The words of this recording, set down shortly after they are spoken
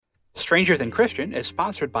Stranger Than Christian is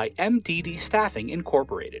sponsored by MDD Staffing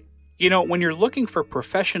Incorporated. You know, when you're looking for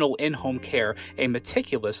professional in-home care, a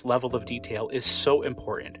meticulous level of detail is so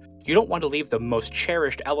important. You don't want to leave the most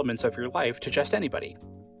cherished elements of your life to just anybody.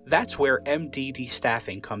 That's where MDD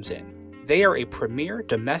Staffing comes in. They are a premier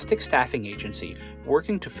domestic staffing agency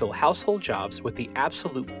working to fill household jobs with the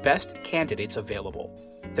absolute best candidates available.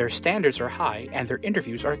 Their standards are high and their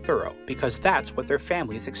interviews are thorough because that's what their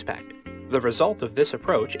families expect. The result of this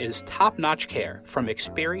approach is top-notch care from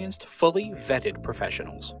experienced, fully vetted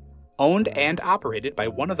professionals. Owned and operated by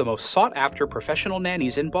one of the most sought-after professional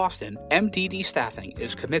nannies in Boston, MDD Staffing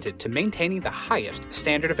is committed to maintaining the highest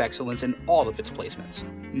standard of excellence in all of its placements.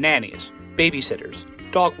 Nannies, babysitters,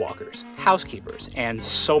 dog walkers, housekeepers, and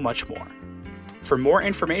so much more. For more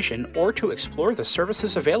information or to explore the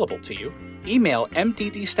services available to you, email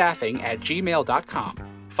mddstaffing@gmail.com,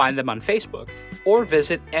 find them on Facebook, or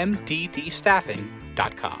visit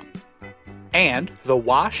mddstaffing.com. And The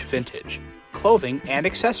Wash Vintage, clothing and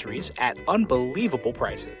accessories at unbelievable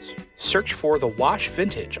prices. Search for The Wash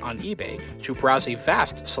Vintage on eBay to browse a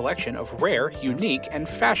vast selection of rare, unique, and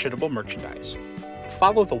fashionable merchandise.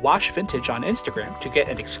 Follow The Wash Vintage on Instagram to get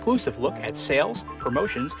an exclusive look at sales,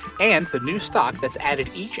 promotions, and the new stock that's added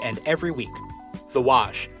each and every week. The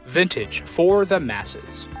Wash Vintage for the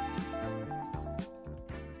masses.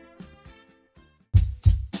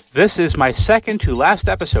 This is my second to last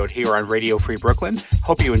episode here on Radio Free Brooklyn.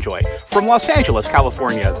 Hope you enjoy. From Los Angeles,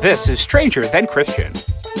 California, this is Stranger Than Christian.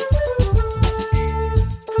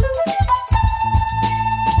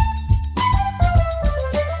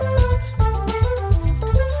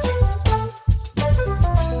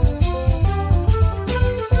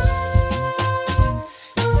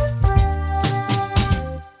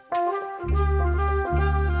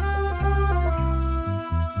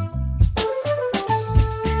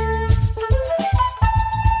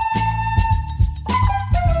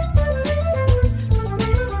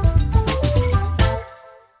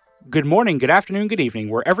 Good morning, good afternoon, good evening,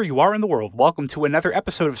 wherever you are in the world. Welcome to another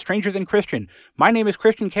episode of Stranger Than Christian. My name is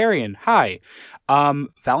Christian Carrion. Hi.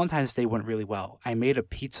 Valentine's Day went really well. I made a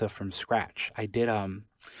pizza from scratch. I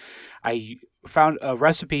found a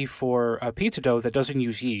recipe for a pizza dough that doesn't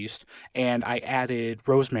use yeast, and I added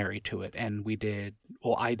rosemary to it. And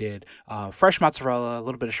I did fresh mozzarella, a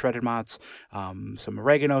little bit of shredded mozz, some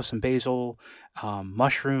oregano, some basil,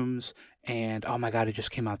 mushrooms, and oh my God, it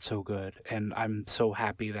just came out so good. And I'm so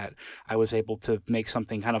happy that I was able to make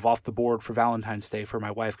something kind of off the board for Valentine's Day for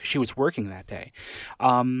my wife because she was working that day.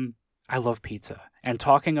 I love pizza. And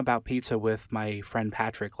talking about pizza with my friend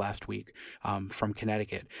Patrick last week from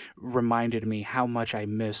Connecticut reminded me how much I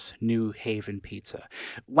miss New Haven pizza.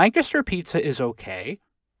 Lancaster pizza is okay.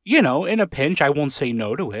 You know, in a pinch, I won't say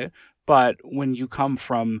no to it. But when you come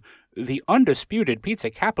from the undisputed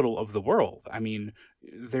pizza capital of the world, I mean,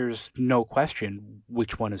 there's no question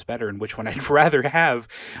which one is better and which one I'd rather have.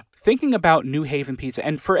 Thinking about New Haven pizza,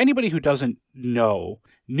 and for anybody who doesn't know,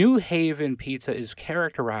 New Haven pizza is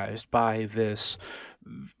characterized by this,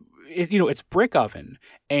 it's brick oven.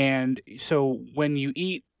 And so when you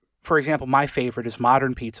eat, for example, my favorite is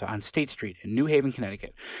Modern Pizza on State Street in New Haven,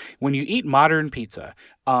 Connecticut. When you eat Modern Pizza,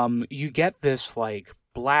 you get this like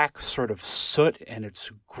black sort of soot, and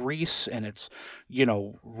it's grease, and it's,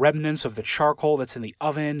 remnants of the charcoal that's in the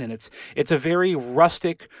oven, and it's a very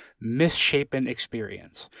rustic, misshapen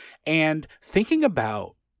experience. And thinking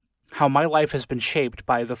about how my life has been shaped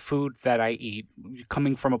by the food that I eat,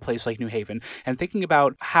 coming from a place like New Haven, and thinking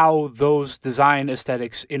about how those design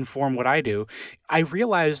aesthetics inform what I do, I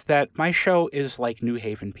realized that my show is like New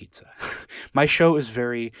Haven pizza. My show is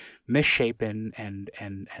very misshapen and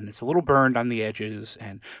it's a little burned on the edges,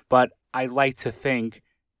 but I like to think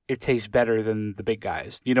it tastes better than the big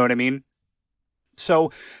guys. You know what I mean?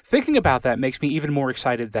 So thinking about that makes me even more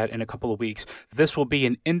excited that in a couple of weeks, this will be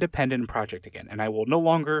an independent project again, and I will no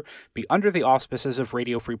longer be under the auspices of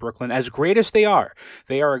Radio Free Brooklyn, as great as they are.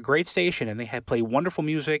 They are a great station, and they play wonderful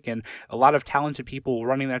music, and a lot of talented people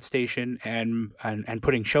running that station and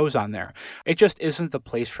putting shows on there. It just isn't the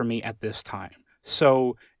place for me at this time.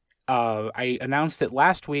 So I announced it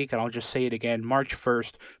last week, and I'll just say it again.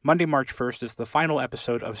 Monday, March 1st is the final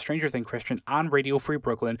episode of Stranger Than Christian on Radio Free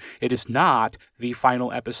Brooklyn. It is not the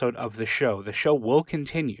final episode of the show. The show will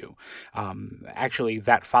continue. Actually,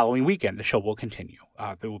 that following weekend, the show will continue.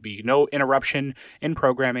 There will be no interruption in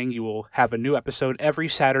programming. You will have a new episode every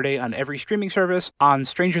Saturday on every streaming service, on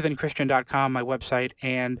strangerthanchristian.com, my website,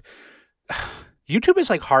 and YouTube is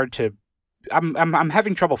like hard to I'm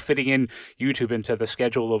having trouble fitting in YouTube into the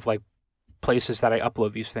schedule of like places that I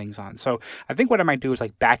upload these things on. So I think what I might do is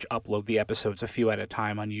like batch upload the episodes a few at a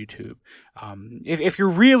time on YouTube. If you're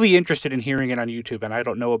really interested in hearing it on YouTube and I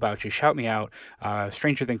don't know about you, shout me out.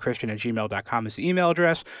 strangerthanchristian@gmail.com is the email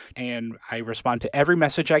address, and I respond to every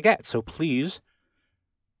message I get. So please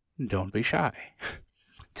don't be shy.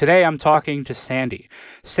 Today I'm talking to Sandy.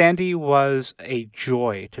 Sandy was a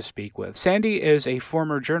joy to speak with. Sandy is a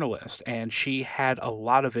former journalist, and she had a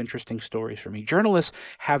lot of interesting stories for me. Journalists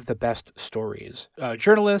have the best stories.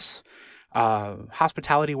 Journalists,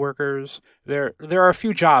 hospitality workers, there are a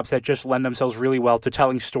few jobs that just lend themselves really well to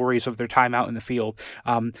telling stories of their time out in the field.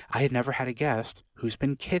 I had never had a guest who's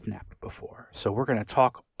been kidnapped before, so we're going to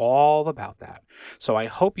talk all about that. So I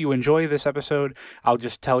hope you enjoy this episode. I'll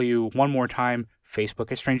just tell you one more time,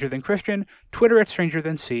 Facebook at Stranger Than Christian, Twitter at Stranger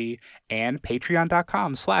Than C, and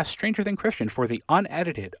patreon.com/Stranger Than Christian for the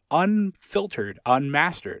unedited, unfiltered,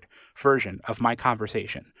 unmastered version of my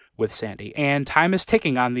conversation with Sandy. And time is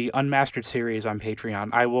ticking on the unmastered series on Patreon.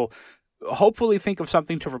 I will hopefully think of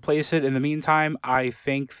something to replace it. In the meantime, I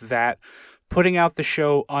think that putting out the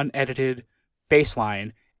show unedited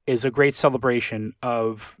baseline is a great celebration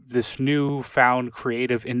of this newfound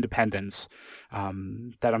creative independence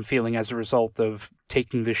that I'm feeling as a result of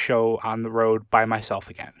taking this show on the road by myself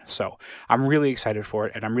again. So I'm really excited for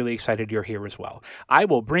it, and I'm really excited you're here as well. I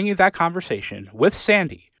will bring you that conversation with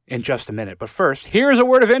Sandy in just a minute. But first, here's a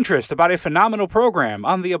word of interest about a phenomenal program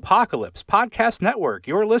on the Apocalypse Podcast Network.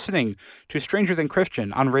 You're listening to Stranger Than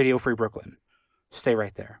Christian on Radio Free Brooklyn. Stay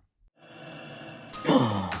right there.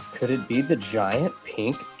 Could it be the giant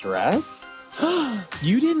pink dress?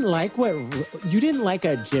 You didn't like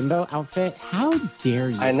a Jimbo outfit? How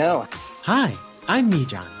dare you? I know. Hi, I'm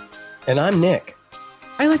Mijan. And I'm Nick.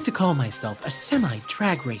 I like to call myself a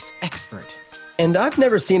semi-drag race expert. And I've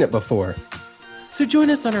never seen it before. So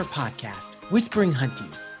join us on our podcast, Whispering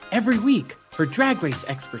Hunties, every week for drag race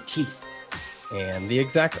expertise. And the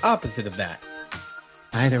exact opposite of that.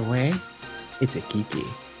 Either way, it's a geeky.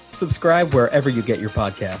 Subscribe wherever you get your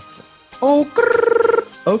podcasts. Oh,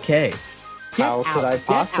 okay. How could I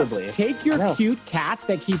possibly? Take your cute cats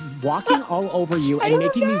that keep walking all over you and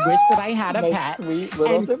making me wish that I had a pet. Sweet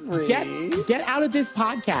little and debris. Get out of this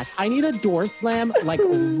podcast. I need a door slam like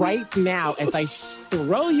right now as I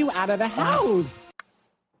throw you out of the house.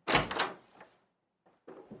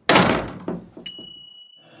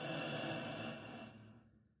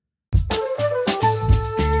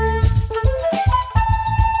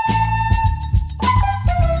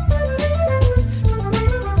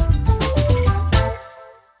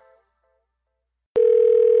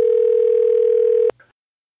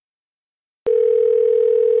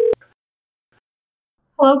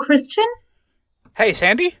 Hello, Christian. Hey,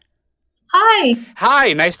 Sandy. Hi.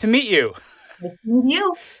 Hi, nice to meet you. Nice to meet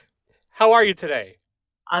you. How are you today?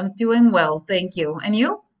 I'm doing well, thank you. And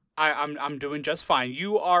you? I'm doing just fine.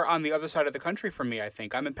 You are on the other side of the country from me, I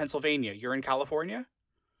think. I'm in Pennsylvania. You're in California?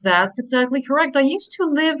 That's exactly correct. I used to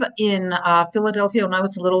live in Philadelphia when I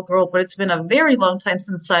was a little girl, but it's been a very long time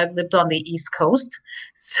since I've lived on the East Coast.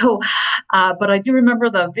 So, but I do remember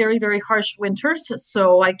the very, very harsh winters.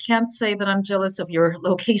 So I can't say that I'm jealous of your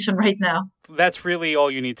location right now. That's really all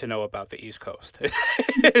you need to know about the East Coast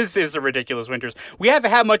is the ridiculous winters. We haven't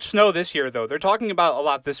had much snow this year, though. They're talking about a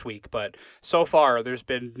lot this week, but so far there's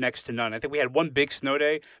been next to none. I think we had one big snow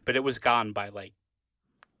day, but it was gone by like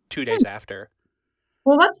 2 days after.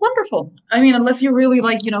 Well, that's wonderful. I mean, unless you really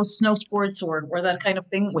like, snow sports or that kind of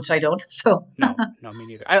thing, which I don't. So No, me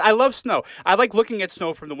neither. I love snow. I like looking at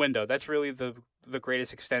snow from the window. That's really the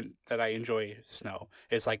greatest extent that I enjoy snow,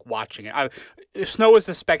 is like watching it. Snow is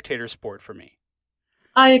a spectator sport for me.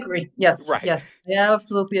 I agree. Yes, Right. yes. I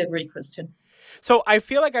absolutely agree, Christian. So I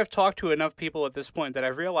feel like I've talked to enough people at this point that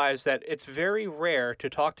I've realized that it's very rare to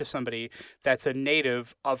talk to somebody that's a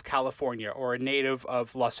native of California or a native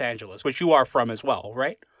of Los Angeles, which you are from as well,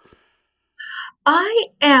 right? I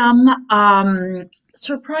am,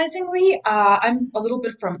 surprisingly, I'm a little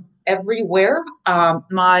bit from everywhere.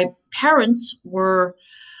 My parents were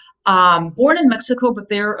born in Mexico, but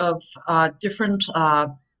they're of different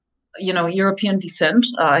European descent.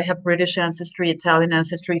 I have British ancestry, Italian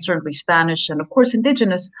ancestry, certainly Spanish, and of course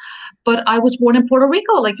indigenous. But I was born in Puerto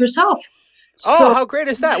Rico, like yourself. Oh, how great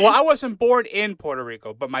is that? Well, I wasn't born in Puerto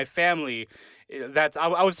Rico, but my family,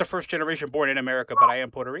 I was the first generation born in America, but I am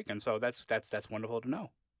Puerto Rican, so that's wonderful to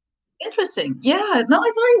know. Interesting. Yeah. No, I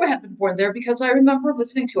thought you had been born there because I remember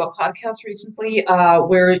listening to a podcast recently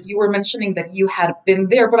where you were mentioning that you had been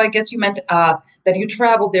there, but I guess you meant that you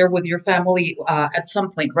traveled there with your family at some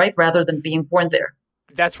point, right? Rather than being born there.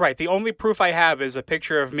 That's right. The only proof I have is a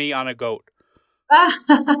picture of me on a goat.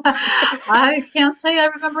 I can't say I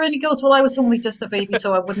remember any ghosts. Well, I was only just a baby,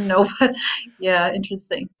 so I wouldn't know. But yeah,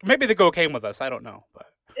 interesting. Maybe the goat came with us. I don't know, but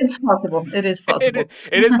It's possible. It is possible.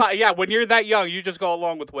 it is fine. Yeah, when you're that young, you just go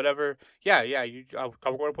along with whatever. Yeah. I'm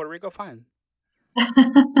going to Puerto Rico. Fine.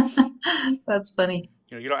 That's funny.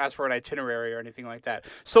 You don't ask for an itinerary or anything like that.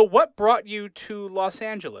 So, what brought you to Los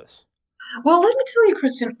Angeles? Well, let me tell you,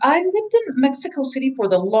 Christian, I lived in Mexico City for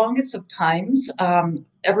the longest of times,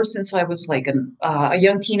 ever since I was like a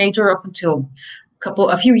young teenager up until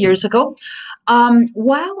a few years ago.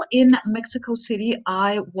 While in Mexico City,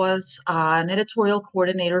 I was an editorial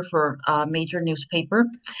coordinator for a major newspaper,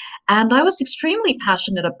 and I was extremely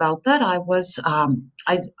passionate about that. I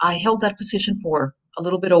held that position for a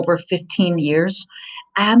little bit over 15 years,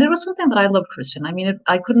 and it was something that I loved, Christian. I mean,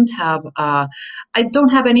 I don't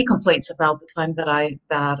have any complaints about the time that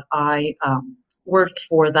I worked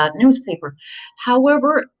for that newspaper.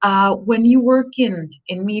 However, when you work in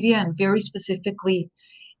media and very specifically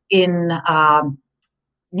in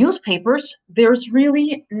newspapers, there's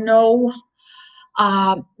really no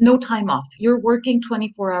time off. You're working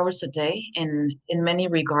 24 hours a day in many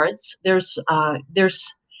regards. There's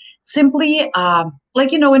simply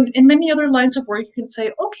like in many other lines of work, you can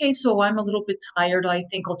say, okay, so I'm a little bit tired. I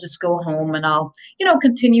think I'll just go home and I'll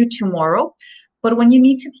continue tomorrow. But when you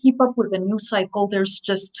need to keep up with the news cycle, there's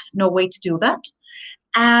just no way to do that.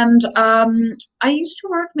 And I used to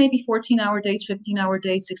work maybe 14-hour days, 15-hour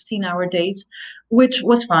days, 16-hour days, which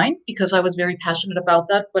was fine because I was very passionate about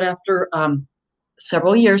that. But after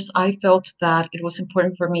several years, I felt that it was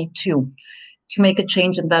important for me to make a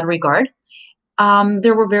change in that regard.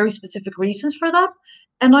 There were very specific reasons for that.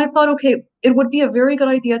 And I thought, okay, it would be a very good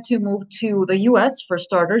idea to move to the US for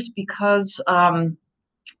starters, because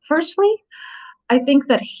firstly, I think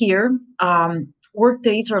that here, work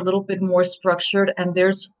days are a little bit more structured and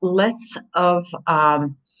there's less of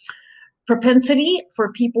propensity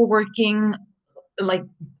for people working like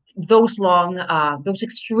those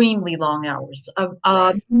extremely long hours.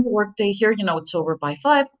 Right. Work day here, it's over by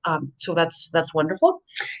 5, so that's wonderful.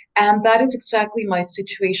 And that is exactly my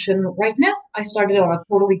situation right now. I started on a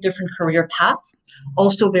totally different career path,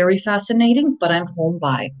 also very fascinating, but I'm home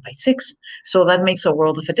by 6, so that makes a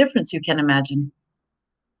world of a difference, you can imagine.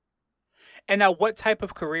 And now, what type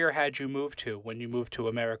of career had you moved to when you moved to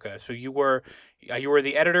America? So you were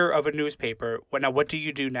the editor of a newspaper. What do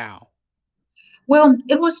you do now? Well,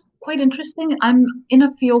 it was quite interesting. I'm in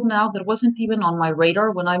a field now that wasn't even on my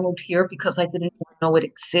radar when I moved here because I didn't even know it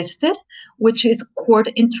existed, which is court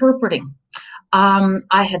interpreting.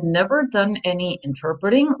 I had never done any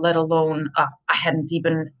interpreting, let alone I hadn't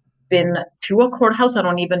even been to a courthouse. I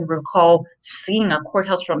don't even recall seeing a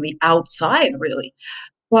courthouse from the outside, really.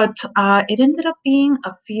 But it ended up being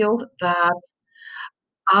a field that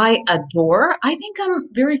I adore. I think I'm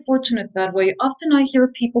very fortunate that way. Often I hear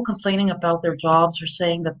people complaining about their jobs or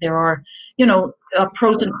saying that there are,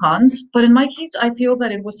 pros and cons. But in my case, I feel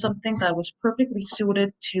that it was something that was perfectly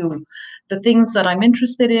suited to the things that I'm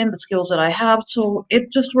interested in, the skills that I have. So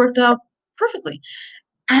it just worked out perfectly.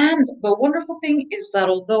 And the wonderful thing is that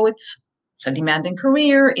although it's a demanding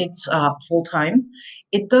career, it's full time,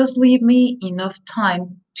 it does leave me enough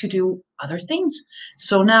time to do other things.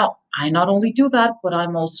 So now I not only do that, but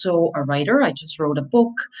I'm also a writer. I just wrote a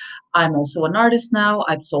book. I'm also an artist now.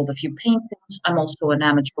 I've sold a few paintings. I'm also an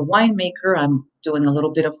amateur winemaker. I'm doing a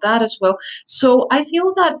little bit of that as well. So I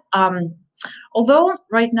feel that although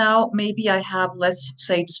right now maybe I have less,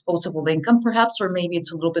 say, disposable income, perhaps, or maybe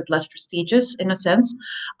it's a little bit less prestigious in a sense,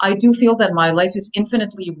 I do feel that my life is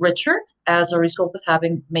infinitely richer as a result of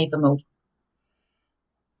having made the move.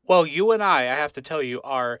 Well, you and I have to tell you,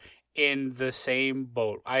 are in the same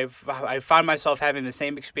boat. I found myself having the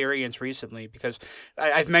same experience recently because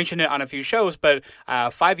I've mentioned it on a few shows, but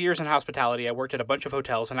 5 years in hospitality, I worked at a bunch of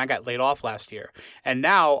hotels and I got laid off last year. And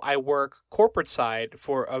now I work corporate side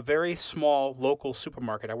for a very small local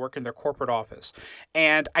supermarket. I work in their corporate office.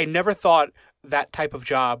 And I never thought that type of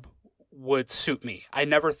job would suit me. I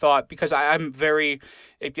never thought, because I'm very,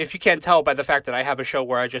 if you can't tell by the fact that I have a show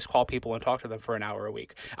where I just call people and talk to them for an hour a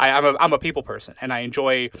week, I'm a people person and I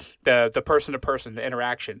enjoy the person to person, the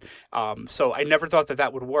interaction. So I never thought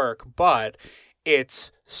that would work, but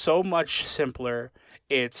it's so much simpler.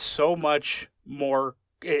 It's so much more.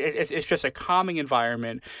 It's just a calming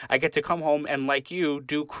environment. I get to come home and, like you,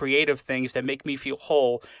 do creative things that make me feel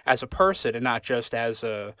whole as a person and not just as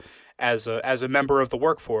a member of the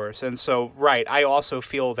workforce. And so, right, I also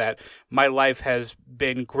feel that my life has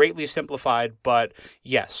been greatly simplified, but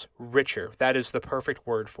yes, richer. That is the perfect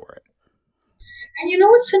word for it. And you know,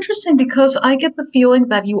 it's interesting because I get the feeling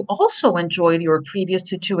that you also enjoyed your previous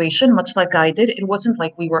situation, much like I did. It wasn't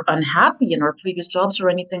like we were unhappy in our previous jobs or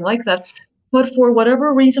anything like that. But for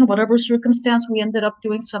whatever reason, whatever circumstance, we ended up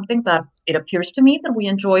doing something that it appears to me that we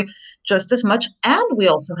enjoy just as much. And we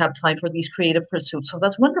also have time for these creative pursuits. So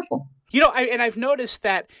that's wonderful. I've noticed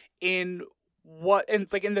that in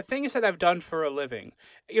in the things that I've done for a living,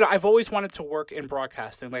 I've always wanted to work in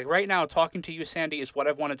broadcasting. Like right now, talking to you, Sandy, is what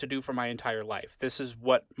I've wanted to do for my entire life. This is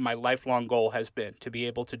what my lifelong goal has been, to be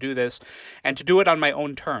able to do this and to do it on my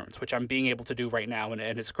own terms, which I'm being able to do right now, and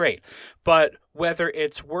it's great. But whether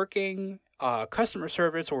it's working customer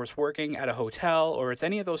service or it's working at a hotel or it's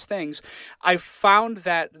any of those things, I've found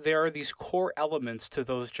that there are these core elements to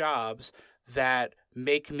those jobs that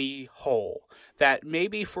make me whole. That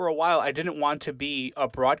maybe for a while I didn't want to be a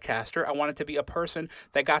broadcaster. I wanted to be a person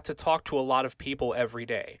that got to talk to a lot of people every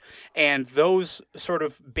day. And those sort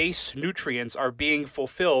of base nutrients are being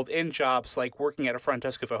fulfilled in jobs like working at a front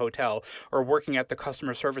desk of a hotel or working at the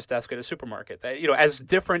customer service desk at a supermarket. That, as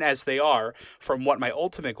different as they are from what my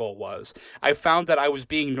ultimate goal was, I found that I was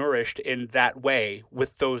being nourished in that way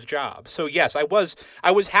with those jobs. So yes, I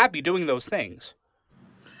was happy doing those things.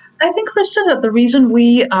 I think, Krista, that the reason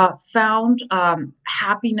we found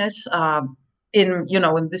happiness in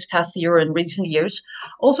this past year and recent years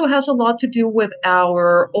also has a lot to do with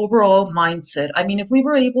our overall mindset. I mean, if we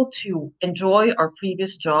were able to enjoy our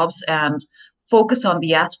previous jobs and focus on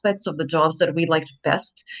the aspects of the jobs that we liked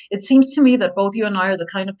best, it seems to me that both you and I are the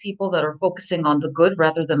kind of people that are focusing on the good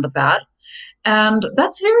rather than the bad. And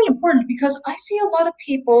that's very important because I see a lot of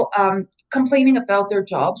people complaining about their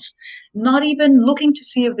jobs, not even looking to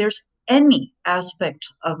see if there's any aspect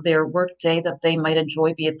of their workday that they might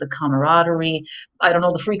enjoy, be it the camaraderie, I don't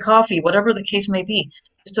know, the free coffee, whatever the case may be.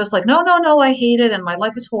 It's just like, no, no, no, I hate it and my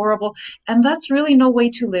life is horrible. And that's really no way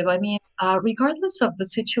to live. I mean, regardless of the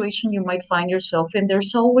situation you might find yourself in,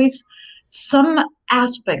 there's always some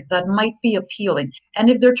aspect that might be appealing. And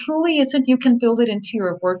if there truly isn't, you can build it into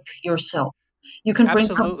your work yourself. You can bring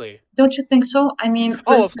some, Absolutely. don't you think so? I mean,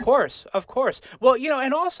 Oh, of course. Well,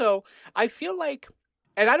 and also I feel like,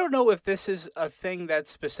 and I don't know if this is a thing that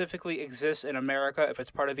specifically exists in America, if it's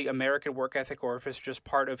part of the American work ethic or if it's just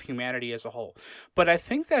part of humanity as a whole. But I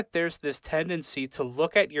think that there's this tendency to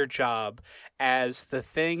look at your job as the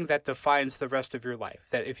thing that defines the rest of your life.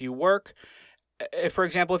 That if you work, if, for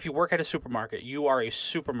example, if you work at a supermarket, you are a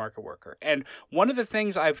supermarket worker. And one of the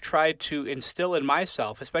things I've tried to instill in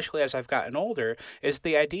myself, especially as I've gotten older, is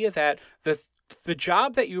the idea that the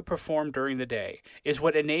job that you perform during the day is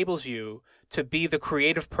what enables you to be the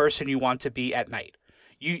creative person you want to be at night.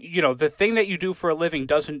 The thing that you do for a living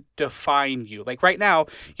doesn't define you. Like right now,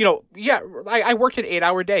 I worked an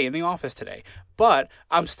 8-hour day in the office today, but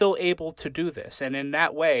I'm still able to do this. And in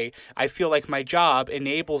that way, I feel like my job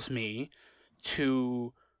enables me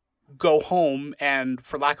to go home and,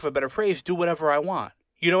 for lack of a better phrase, do whatever I want.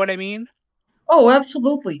 You know what I mean? Oh,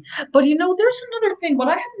 absolutely. But there's another thing. What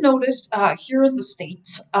I have noticed here in the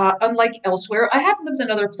States, unlike elsewhere, I have lived in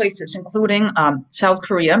other places, including South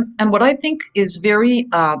Korea. And what I think is very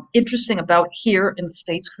interesting about here in the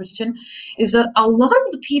States, Christian, is that a lot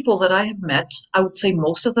of the people that I have met, I would say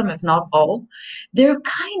most of them, if not all, they're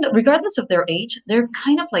kind of, regardless of their age, they're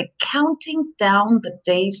kind of like counting down the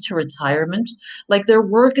days to retirement. Like their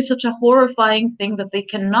work is such a horrifying thing that they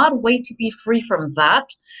cannot wait to be free from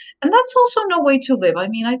that. And that's also no way to live. I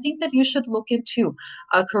mean, I think that you should look into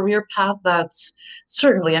a career path that's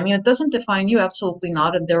certainly, I mean, it doesn't define you, absolutely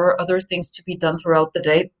not. And there are other things to be done throughout the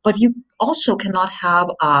day, but you also cannot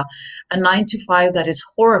have a 9 to 5 that is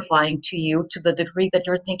horrifying to you to the degree that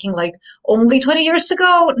you're thinking like only 20 years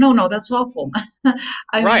ago. No, no, that's awful.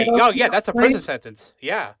 Right. Oh, yeah, that's a prison sentence.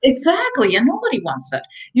 Yeah. Exactly. And nobody wants that.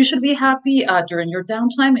 You should be happy during your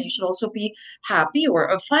downtime, and you should also be happy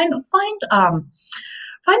or find a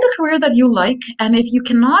career that you like. And if you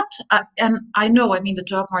cannot, and I know, I mean, the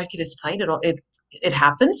job market is tight. It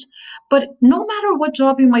happens. But no matter what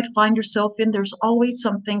job you might find yourself in, there's always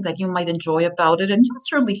something that you might enjoy about it. And you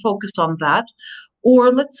certainly focus on that.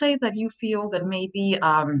 Or let's say that you feel that maybe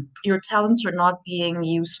your talents are not being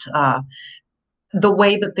used the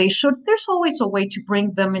way that they should. There's always a way to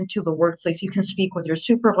bring them into the workplace. You can speak with your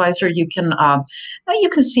supervisor. You can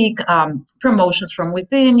seek promotions from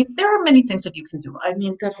within. There are many things that you can do. I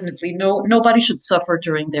mean, definitely, nobody should suffer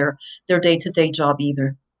during their day-to-day job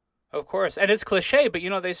either. Of course. And it's cliche, but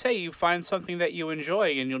they say you find something that you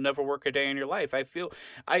enjoy and you'll never work a day in your life. I feel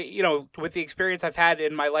with the experience I've had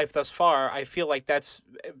in my life thus far, I feel like that's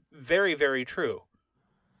very, very true.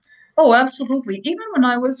 Oh, absolutely. Even when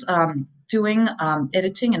I was doing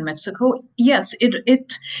editing in Mexico, yes, it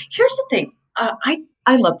here's the thing.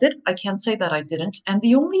 I loved it. I can't say that I didn't. And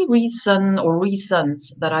the only reason or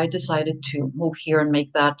reasons that I decided to move here and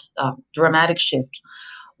make that dramatic shift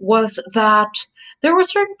was that there were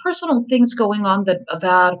certain personal things going on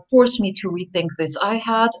that forced me to rethink this. I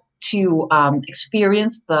had to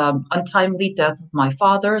experience the untimely death of my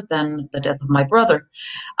father, then the death of my brother,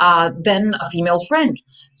 then a female friend.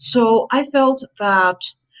 So I felt that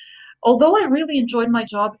although I really enjoyed my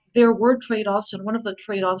job, there were trade-offs, and one of the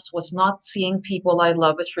trade-offs was not seeing people I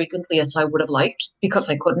love as frequently as I would have liked because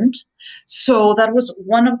I couldn't. So that was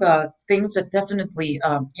one of the things that definitely,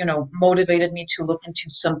 motivated me to look into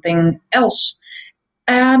something else.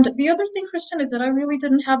 And the other thing, Kristen, is that I really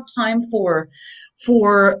didn't have time for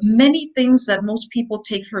many things that most people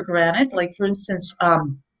take for granted. Like, for instance,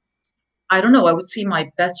 I don't know, I would see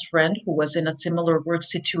my best friend who was in a similar work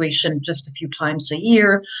situation just a few times a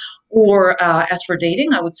year. Or as for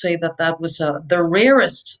dating, I would say that that was the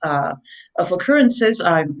rarest of occurrences.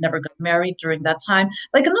 I never got married during that time.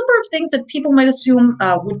 Like a number of things that people might assume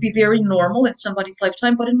would be very normal in somebody's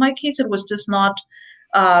lifetime. But in my case, it was just not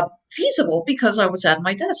feasible because I was at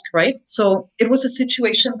my desk, right? So it was a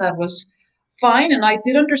situation that was fine. And I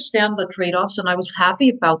did understand the trade-offs and I was happy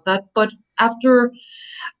about that. But after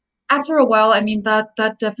a while, I mean, that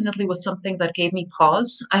definitely was something that gave me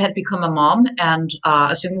pause. I had become a mom and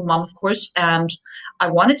a single mom, of course, and I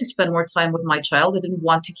wanted to spend more time with my child. I didn't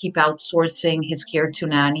want to keep outsourcing his care to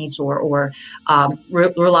nannies or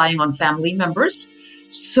relying on family members.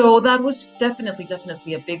 So that was definitely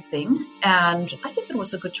a big thing. And I think it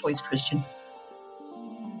was a good choice, Christian.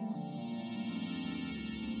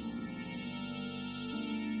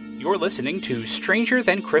 You're listening to Stranger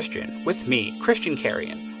Than Christian with me, Christian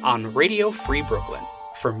Carrion, on Radio Free Brooklyn.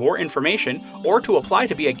 For more information or to apply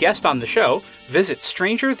to be a guest on the show, visit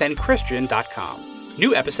strangerthanchristian.com.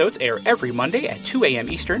 New episodes air every Monday at 2 a.m.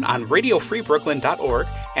 Eastern on radiofreebrooklyn.org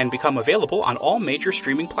and become available on all major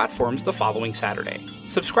streaming platforms the following Saturday.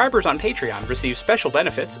 Subscribers on Patreon receive special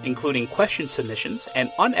benefits, including question submissions and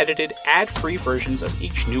unedited, ad-free versions of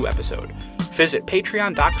each new episode. Visit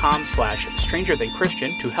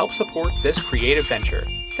patreon.com/strangerthanchristian to help support this creative venture.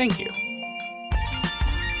 Thank you.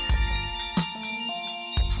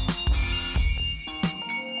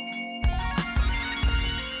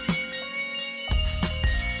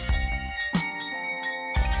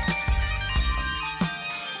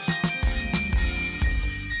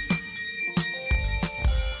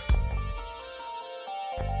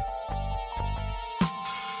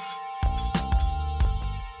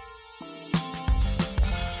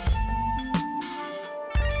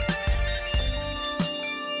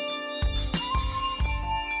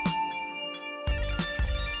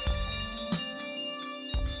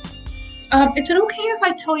 Is it okay if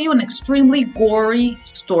I tell you an extremely gory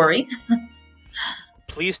story?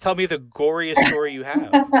 Please tell me the goriest story you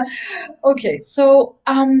have. Okay, so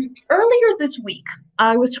earlier this week,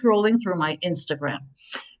 I was scrolling through my Instagram,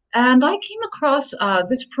 and I came across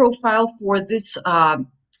this profile for this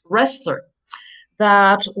wrestler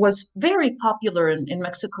that was very popular in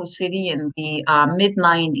Mexico City in the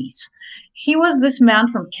mid-90s. He was this man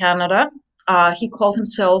from Canada. He called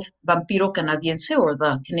himself Vampiro Canadiense, or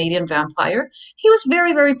the Canadian vampire. He was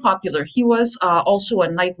very, very popular. He was also a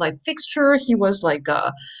nightlife fixture. He was like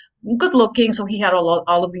good looking, so he had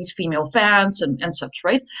all of these female fans and such,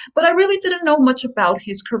 right? But I really didn't know much about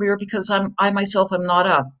his career because I myself am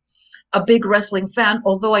not a big wrestling fan,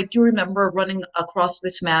 although I do remember running across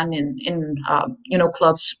this man in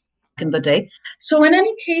clubs in the day. So in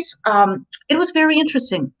any case, it was very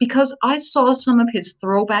interesting because I saw some of his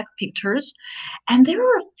throwback pictures, and there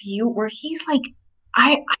are a few where he's like,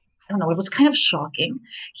 I don't know, it was kind of shocking.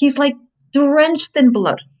 He's like drenched in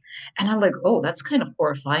blood. And I'm like, oh, that's kind of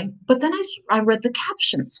horrifying. But then I read the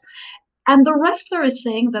captions. And the wrestler is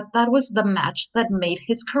saying that that was the match that made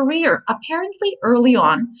his career. Apparently, early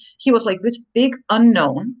on, he was like this big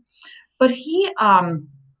unknown, but he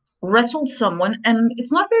wrestled someone, and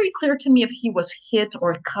it's not very clear to me if he was hit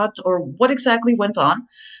or cut or what exactly went on.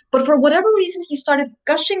 But for whatever reason, he started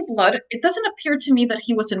gushing blood. It doesn't appear to me that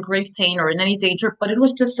he was in great pain or in any danger, but it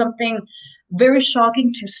was just something very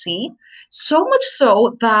shocking to see. So much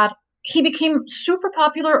so that he became super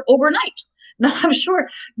popular overnight. Now, I'm sure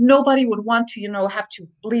nobody would want to, have to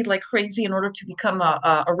bleed like crazy in order to become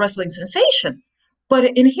a wrestling sensation. But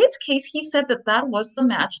in his case, he said that that was the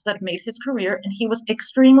match that made his career, and he was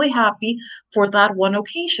extremely happy for that one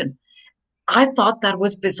occasion. I thought that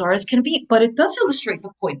was bizarre as can be, but it does illustrate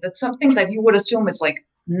the point that something that you would assume is like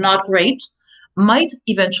not great might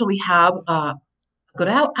eventually have a good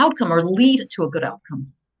outcome or lead to a good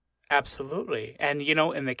outcome. Absolutely. And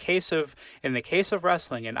in the case of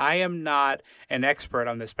wrestling, and I am not an expert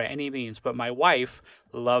on this by any means, but my wife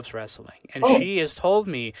loves wrestling. And Oh, she has told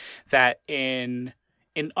me that in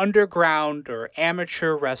underground or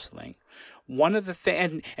amateur wrestling, one of the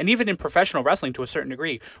and even in professional wrestling to a certain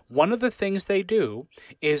degree, one of the things they do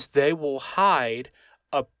is they will hide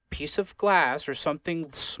a piece of glass or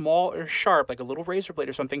something small or sharp, like a little razor blade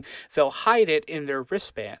or something. They'll hide it in their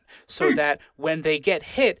wristband so that when they get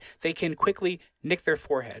hit, they can quickly nick their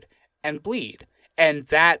forehead and bleed. And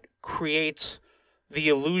that creates the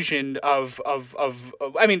illusion of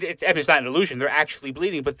I mean, it's not an illusion. They're actually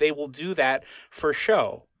bleeding, but they will do that for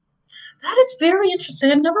show. that is very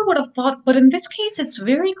interesting. I never would have thought, but in this case, it's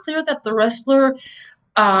very clear that the wrestler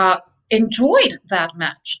uh, enjoyed that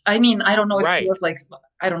match. I mean, I don't know if he Right. was like,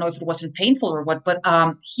 I don't know if it wasn't painful or what, but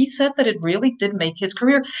he said that it really did make his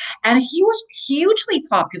career, and he was hugely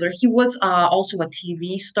popular. He was also a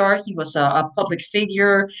TV star. He was a public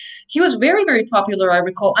figure. He was very, very popular. I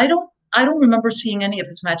recall. I don't remember seeing any of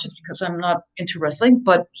his matches because I'm not into wrestling,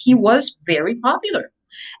 but he was very popular.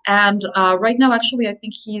 And right now, actually, I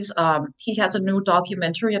think he has a new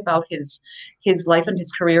documentary about his life and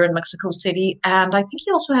his career in Mexico City, and I think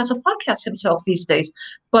he also has a podcast himself these days.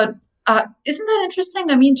 But isn't that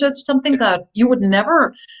interesting? I mean, just something that you would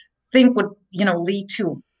never think would lead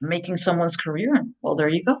to making someone's career. And, well, there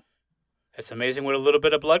you go. It's amazing what a little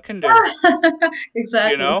bit of blood can do, you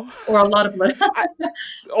Exactly, know? or a lot of blood. I,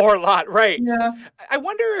 or a lot, right. Yeah. I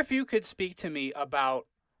wonder if you could speak to me about,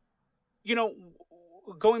 you know,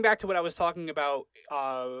 going back to what I was talking about,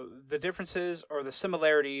 the differences or the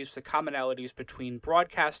similarities, the commonalities between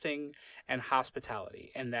broadcasting and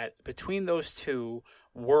hospitality, and that between those two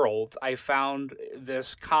worlds, I found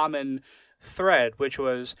this common thread, which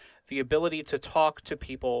was the ability to talk to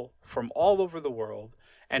people from all over the world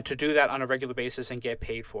and to do that on a regular basis and get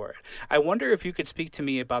paid for it. I wonder if you could speak to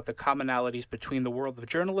me about the commonalities between the world of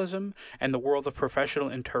journalism and the world of professional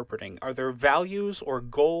interpreting. Are there values or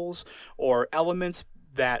goals or elements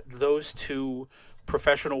that those two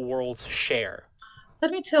professional worlds share?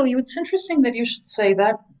 Let me tell you, it's interesting that you should say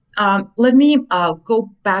that. Let me go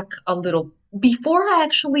back a little. Before I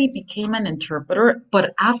actually became an interpreter,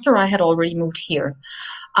 but after I had already moved here,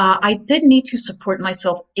 I did need to support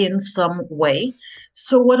myself in some way.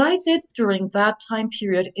 So, what I did during that time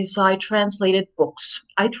period is I translated books.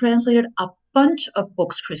 I translated a bunch of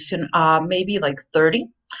books, Christian, maybe like 30.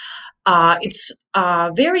 It's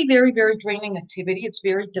very, very, very draining activity. It's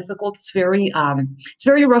very difficult. It's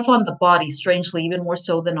very rough on the body, strangely, even more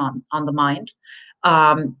so than on the mind.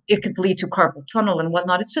 It could lead to carpal tunnel and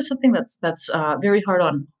whatnot. It's just something that's very hard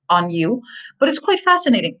on you, but it's quite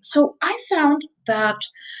fascinating. So I found that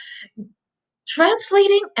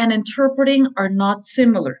translating and interpreting are not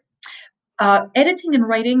similar. Editing and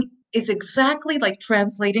writing is exactly like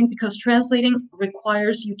translating because translating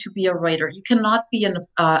requires you to be a writer. You cannot be an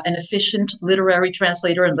efficient literary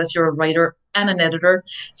translator unless you're a writer and an editor.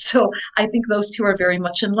 So I think those two are very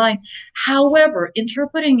much in line. However,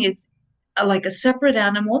 interpreting is like a separate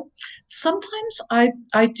animal. Sometimes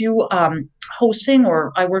I do hosting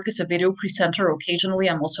or I work as a video presenter. Occasionally,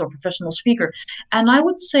 I'm also a professional speaker, and I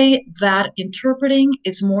would say that interpreting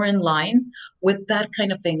is more in line with that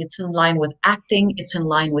kind of thing. It's in line with acting. It's in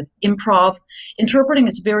line with improv. Interpreting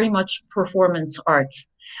is very much performance art.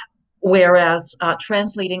 Whereas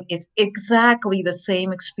translating is exactly the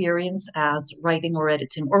same experience as writing or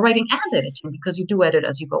writing and editing, because you do edit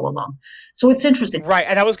as you go along. So it's interesting. Right.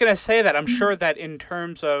 And I was going to say that I'm sure that in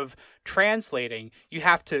terms of translating, you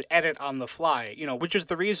have to edit on the fly, which is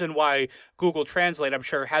the reason why Google Translate, I'm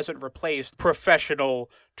sure, hasn't replaced professional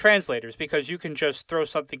translators, because you can just throw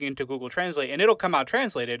something into Google Translate and it'll come out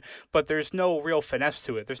translated, but there's no real finesse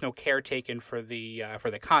to it. There's no care taken for the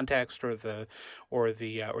context or the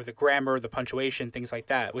grammar, the punctuation, things like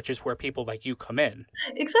that, which is where people like you come in.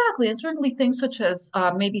 Exactly. And certainly things such as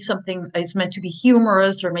maybe something is meant to be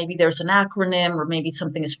humorous, or maybe there's an acronym, or maybe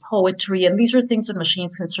something is poetry. And these are things that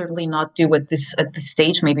machines can certainly not do at this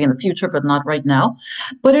stage, maybe in the future, but not right now.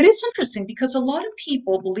 But it is interesting because a lot of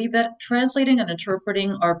people believe that translating and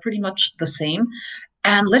interpreting are pretty much the same.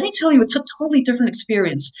 And let me tell you, it's a totally different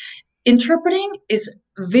experience. Interpreting is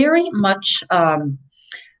very much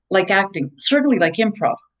like acting, certainly like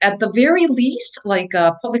improv, at the very least, like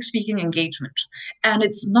public speaking engagement. And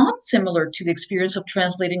it's not similar to the experience of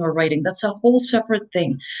translating or writing. That's a whole separate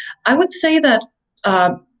thing. I would say that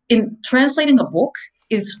uh, in translating a book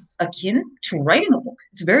is akin to writing a book.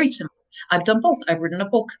 It's very similar. I've done both. I've written a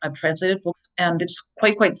book, I've translated books, and it's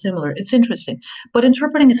quite similar. It's interesting. But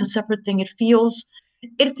interpreting is a separate thing. It feels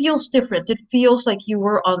it feels different. It feels like you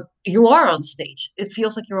are on stage. It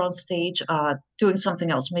feels like you're on stage doing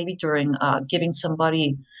something else, maybe during giving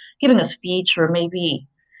a speech, or maybe,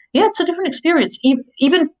 yeah, it's a different experience,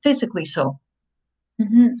 even physically so.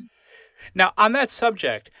 Hmm. Now, on that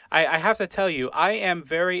subject, I have to tell you, I am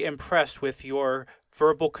very impressed with your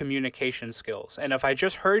verbal communication skills. And if I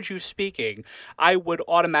just heard you speaking, I would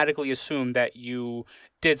automatically assume that you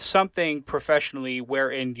did something professionally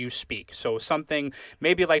wherein you speak. So something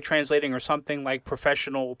maybe like translating, or something like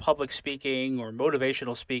professional public speaking or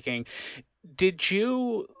motivational speaking. Did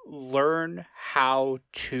you learn how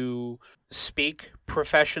to speak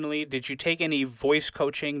professionally? Did you take any voice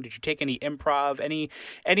coaching? Did you take any improv?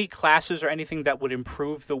 Any classes or anything that would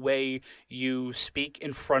improve the way you speak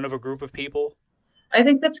in front of a group of people? I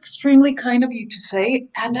think that's extremely kind of you to say.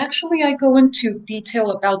 And actually, I go into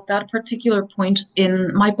detail about that particular point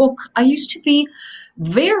in my book. I used to be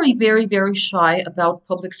very, very, very shy about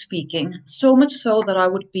public speaking, so much so that I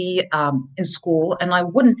would be in school and I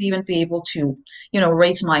wouldn't even be able to,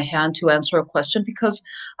 raise my hand to answer a question because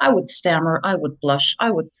I would stammer, I would blush,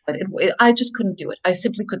 I just couldn't do it. I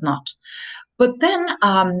simply could not. But then,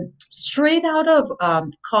 straight out of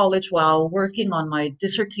college, while working on my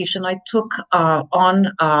dissertation, I took on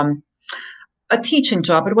a teaching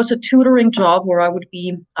job. It was a tutoring job where I would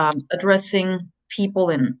be addressing people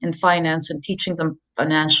in finance and teaching them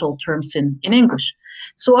financial terms in English.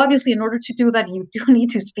 So obviously, in order to do that, you do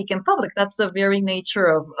need to speak in public. That's the very nature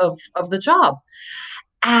of the job.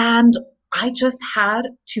 And I just had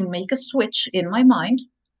to make a switch in my mind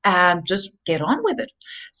and just get on with it.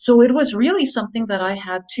 So it was really something that I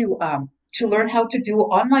had to learn how to do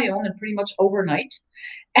on my own and pretty much overnight.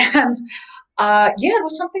 And yeah, it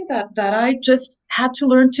was something that I just had to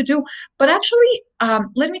learn to do. But actually,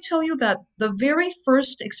 let me tell you that the very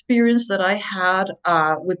first experience that I had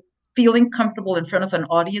with feeling comfortable in front of an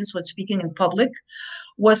audience when speaking in public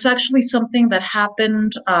was actually something that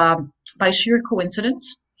happened by sheer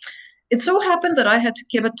coincidence. It so happened that I had to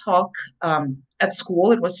give a talk at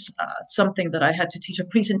school. It was something that I had to teach a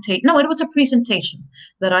presentation. No, it was a presentation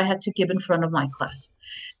that I had to give in front of my class.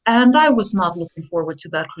 And I was not looking forward to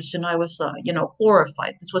that, Christian. I was,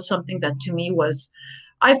 horrified. This was something that to me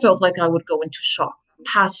I felt like I would go into shock,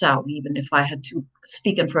 pass out, even if I had to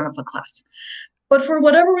speak in front of a class. But for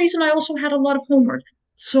whatever reason, I also had a lot of homework.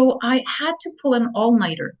 So I had to pull an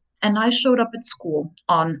all-nighter. And I showed up at school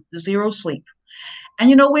on zero sleep.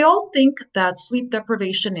 And we all think that sleep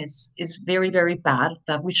deprivation is very, very bad,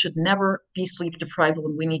 that we should never be sleep deprived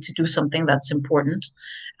when we need to do something that's important.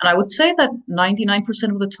 And I would say that 99%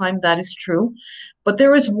 of the time that is true. But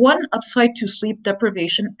there is one upside to sleep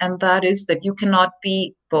deprivation, and that is that you cannot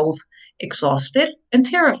be both exhausted and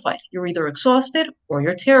terrified. You're either exhausted or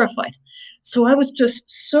you're terrified. So I was just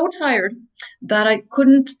so tired that I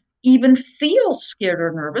couldn't even feel scared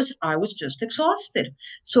or nervous. I was just exhausted.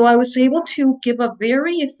 So I was able to give a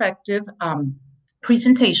very effective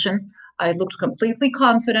presentation. I looked completely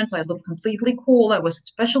confident. I looked completely cool. I was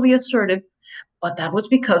especially assertive, but that was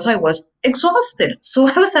because I was exhausted. So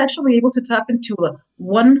I was actually able to tap into the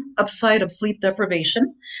one upside of sleep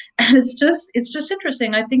deprivation, and it's just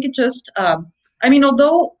interesting. I think it just,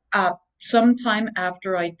 although sometime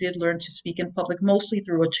after I did learn to speak in public, mostly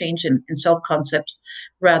through a change in self concept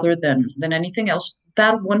rather than anything else.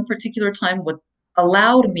 That one particular time, what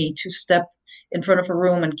allowed me to step in front of a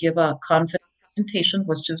room and give a confident presentation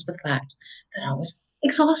was just the fact that I was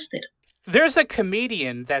exhausted. There's a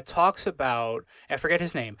comedian that talks about, I forget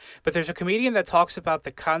his name, but there's a comedian that talks about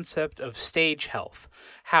the concept of stage health.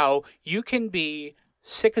 How you can be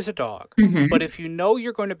sick as a dog, Mm-hmm. but if you know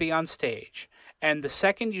you're going to be on stage, and the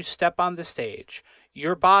second you step on the stage,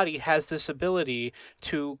 your body has this ability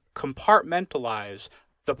to compartmentalize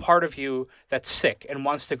the part of you that's sick and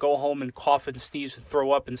wants to go home and cough and sneeze and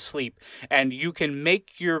throw up and sleep. And you can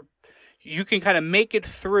kind of make it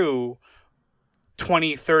through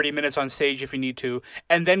 20, 30 minutes on stage if you need to,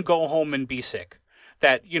 and then go home and be sick.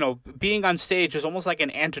 That, being on stage is almost like an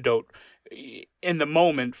antidote in the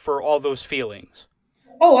moment for all those feelings.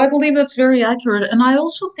 Oh, I believe that's very accurate. And I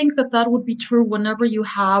also think that that would be true whenever you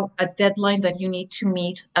have a deadline that you need to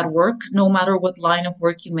meet at work, no matter what line of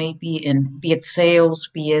work you may be in, be it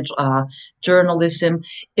sales, be it journalism.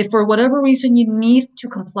 If for whatever reason you need to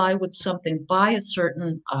comply with something by a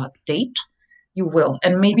certain date, you will.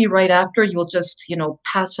 And maybe right after you'll just,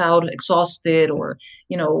 pass out exhausted, or,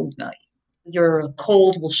 you know, uh, your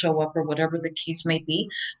cold will show up, or whatever the case may be.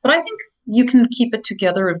 But I think you can keep it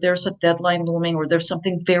together if there's a deadline looming or there's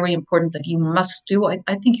something very important that you must do. I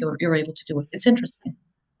think you're able to do it. It's interesting.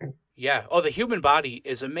 Yeah. Oh, the human body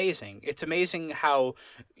is amazing. It's amazing how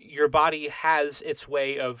your body has its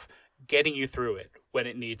way of getting you through it when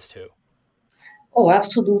it needs to. Oh,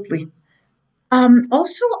 absolutely.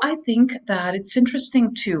 Also, I think that it's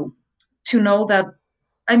interesting to know that,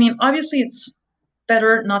 I mean, obviously it's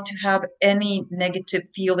better not to have any negative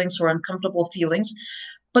feelings or uncomfortable feelings,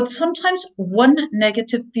 but sometimes one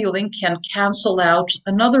negative feeling can cancel out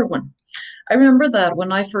another one. I remember that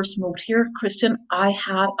when I first moved here, Christian, I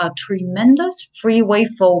had a tremendous freeway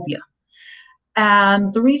phobia.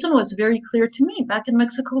 And the reason was very clear to me. Back in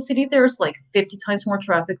Mexico City, there's like 50 times more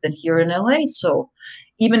traffic than here in LA. So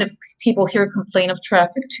even if people here complain of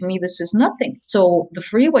traffic, to me, this is nothing. So the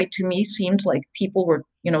freeway to me seemed like people were,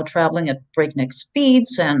 traveling at breakneck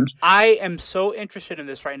speeds. And I am so interested in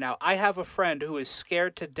this right now. I have a friend who is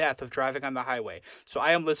scared to death of driving on the highway. So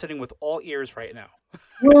I am listening with all ears right now.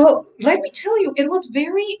 well, let me tell you, it was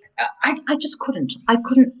very, I just couldn't. I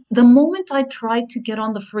couldn't. The moment I tried to get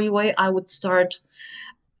on the freeway, I would start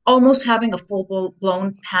almost having a full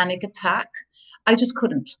blown panic attack. I just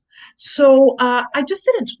couldn't. So I just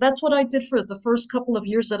didn't. That's what I did for the first couple of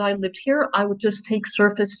years that I lived here. I would just take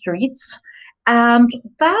surface streets. And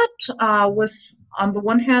that was, on the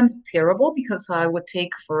one hand, terrible because I would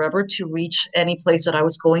take forever to reach any place that I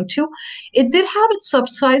was going to. It did have its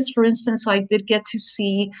upsides. For instance, I did get to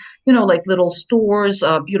see, like little stores,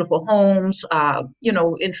 beautiful homes,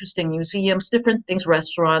 interesting museums, different things,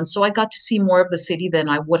 restaurants. So I got to see more of the city than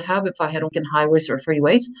I would have if I had taken highways or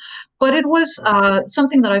freeways. But it was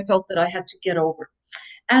something that I felt that I had to get over.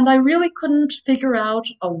 And I really couldn't figure out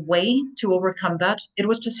a way to overcome that. It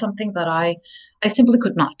was just something that I simply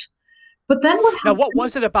could not. But then what Now, happened? what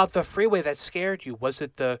was it about the freeway that scared you? Was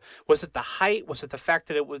it the height? Was it the fact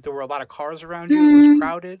that there were a lot of cars around you? It was Hmm,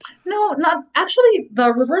 crowded. no, not actually.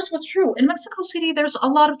 The reverse was true. In Mexico City, there's a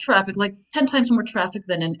lot of traffic, like 10 times more traffic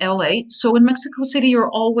than in LA. So in Mexico City, you're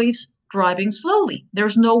always driving slowly.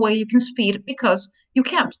 There's no way you can speed because you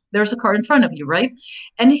can't. There's a car in front of you, right?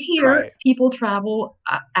 And here, Right. people travel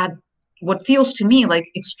at what feels to me like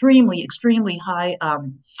extremely, extremely high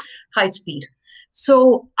speed.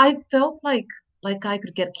 So I felt like I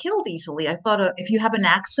could get killed easily. I thought if you have an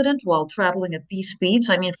accident while traveling at these speeds,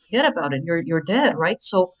 I mean, forget about it. You're dead, right?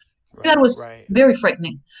 So that Right. was Right. very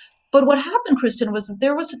frightening. But what happened, Kristen, was that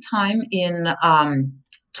there was a time in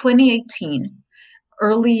 2018,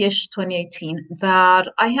 early-ish 2018, that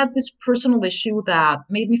I had this personal issue that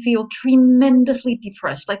made me feel tremendously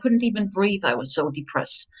depressed. I couldn't even breathe. I was so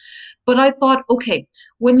depressed. But I thought, okay,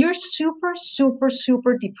 when you're super, super,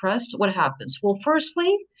 super depressed, what happens? Well,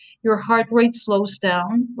 firstly, your heart rate slows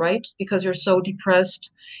down, right? Because you're so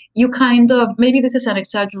depressed. You kind of, maybe this is an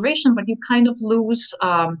exaggeration, but you kind of lose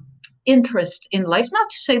interest in life. Not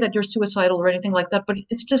to say that you're suicidal or anything like that, but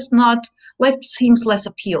it's just not, life seems less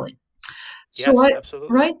appealing. So Yes, I,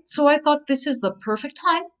 absolutely. right? So I thought this is the perfect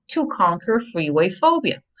time to conquer freeway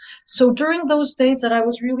phobia. So during those days that I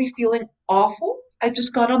was really feeling awful, I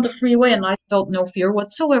just got on the freeway and I felt no fear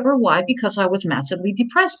whatsoever. Why? Because I was massively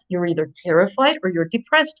depressed. You're either terrified or you're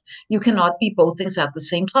depressed. You cannot be both things at the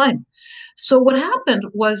same time. So what happened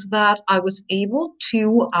was that I was able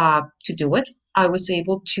to do it. I was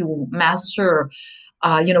able to master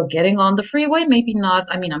getting on the freeway. Maybe not,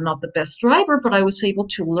 I mean, I'm not the best driver, but I was able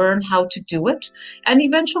to learn how to do it. And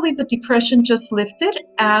eventually the depression just lifted.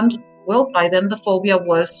 And well, by then the phobia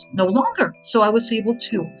was no longer. So I was able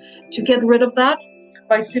to get rid of that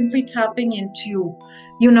by simply tapping into,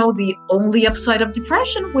 the only upside of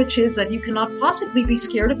depression, which is that you cannot possibly be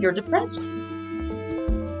scared if you're depressed.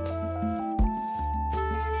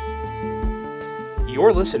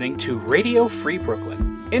 You're listening to Radio Free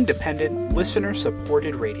Brooklyn, independent,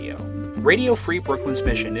 listener-supported radio. Radio Free Brooklyn's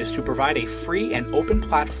mission is to provide a free and open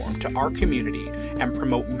platform to our community and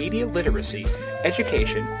promote media literacy,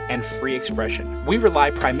 education, and free expression. We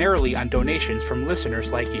rely primarily on donations from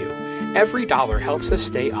listeners like you. Every dollar helps us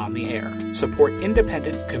stay on the air. Support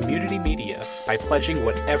independent community media by pledging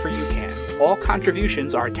whatever you can. All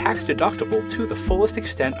contributions are tax deductible to the fullest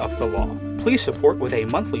extent of the law. Please support with a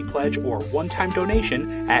monthly pledge or one-time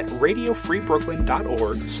donation at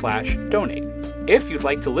radiofreebrooklyn.org/donate. If you'd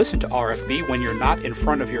like to listen to RFB when you're not in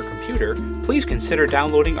front of your computer, please consider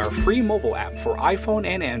downloading our free mobile app for iPhone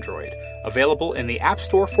and Android, available in the App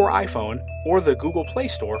Store for iPhone or the Google Play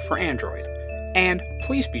Store for Android. And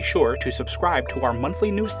please be sure to subscribe to our monthly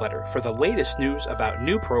newsletter for the latest news about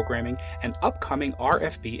new programming and upcoming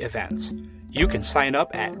RFB events. You can sign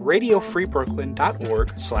up at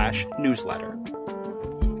radiofreebrooklyn.org/newsletter.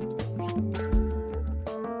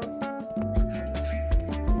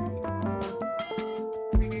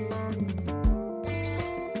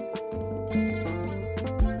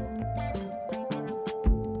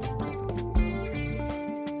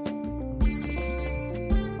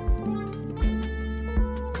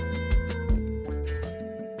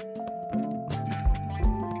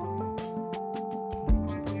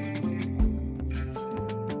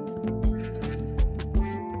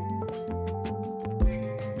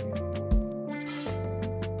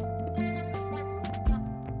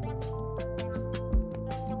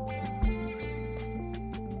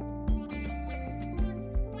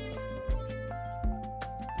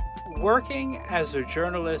 working as a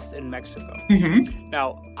journalist in Mexico. Mm-hmm.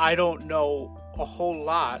 Now, I don't know a whole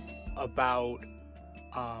lot about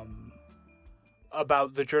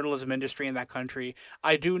the journalism industry in that country.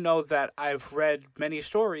 I do know that I've read many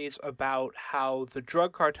stories about how the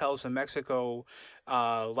drug cartels in Mexico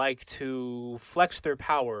like to flex their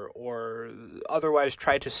power or otherwise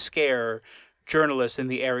try to scare journalists in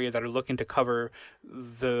the area that are looking to cover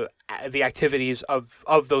the activities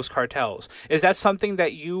of those cartels. Is that something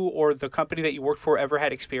that you or the company that you worked for ever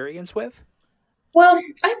had experience with? Well,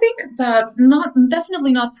 I think that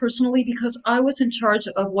definitely not personally, because I was in charge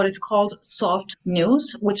of what is called soft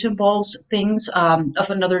news, which involves things of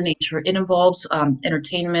another nature. It involves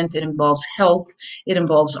entertainment, it involves health, it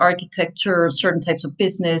involves architecture, certain types of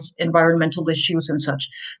business, environmental issues, and such.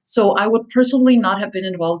 So I would personally not have been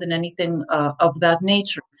involved in anything of that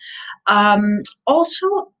nature.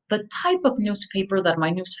 Also, the type of newspaper that my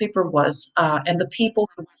newspaper was, and the people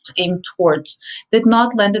who it was aimed towards, did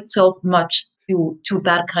not lend itself much to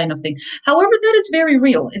that kind of thing. However, that is very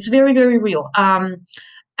real. It's very, very real.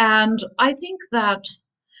 And I think that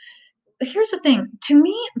here's the thing. To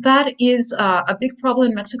me, that is a big problem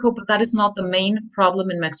in Mexico, but that is not the main problem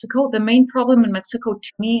in Mexico. The main problem in Mexico,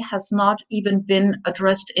 to me, has not even been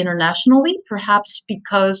addressed internationally, perhaps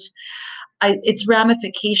because its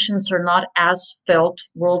ramifications are not as felt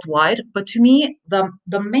worldwide. But to me, the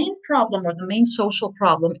main problem or the main social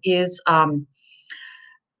problem is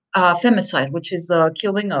femicide, which is the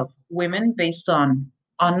killing of women based on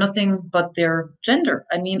nothing but their gender.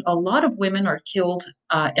 I mean, a lot of women are killed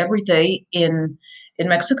every day in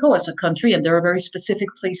Mexico as a country, and there are very specific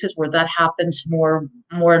places where that happens more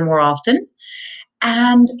and more often.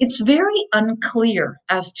 And it's very unclear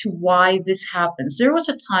as to why this happens. There was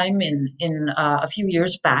a time in a few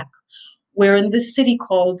years back where in this city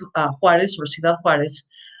called Juarez or Ciudad Juarez,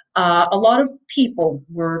 a lot of people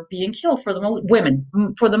were being killed. Women.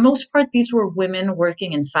 For the most part, these were women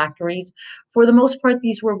working in factories. For the most part,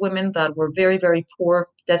 these were women that were very, very poor,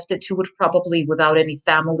 destitute, probably without any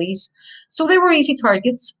families. So they were easy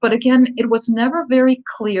targets. But again, it was never very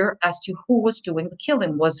clear as to who was doing the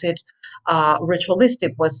killing. Was it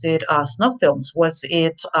ritualistic? Was it snuff films? Was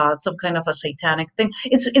it some kind of a satanic thing?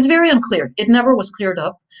 It's very unclear. It never was cleared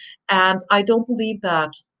up, and I don't believe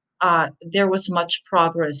that there was much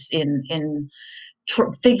progress in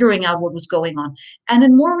figuring out what was going on. And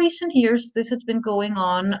in more recent years, this has been going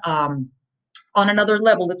on another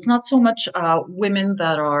level. It's not so much women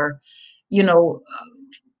that are, you know,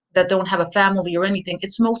 that don't have a family or anything.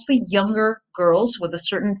 It's mostly younger girls with a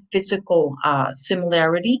certain physical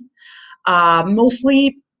similarity.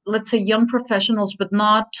 Mostly, let's say, young professionals, but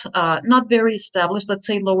not very established. Let's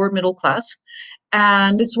say lower middle class,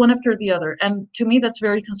 and it's one after the other. And to me, that's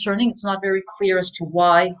very concerning. It's not very clear as to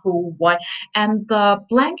why, who, why. And the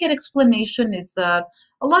blanket explanation is that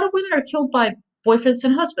a lot of women are killed by boyfriends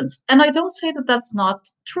and husbands. And I don't say that that's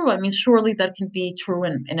not true. I mean, surely that can be true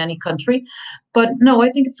in any country. But no, I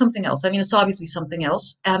think it's something else. I mean, it's obviously something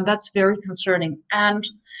else. And that's very concerning. And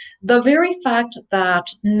the very fact that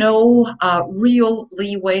no real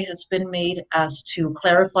leeway has been made as to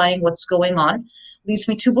clarifying what's going on leads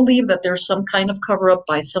me to believe that there's some kind of cover up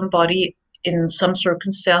by somebody in some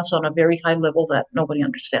circumstance on a very high level that nobody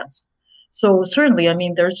understands. So certainly, I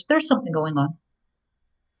mean, there's something going on.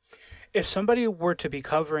 If somebody were to be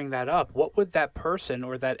covering that up, what would that person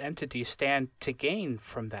or that entity stand to gain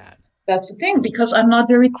from that? That's the thing, because I'm not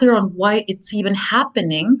very clear on why it's even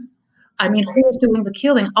happening. I mean, who is doing the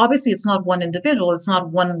killing? Obviously, it's not one individual. It's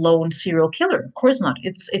not one lone serial killer. Of course not.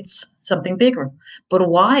 It's something bigger. But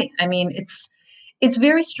why? I mean, it's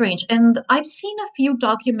very strange. And I've seen a few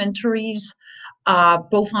documentaries,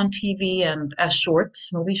 both on TV and as shorts,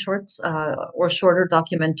 movie shorts, or shorter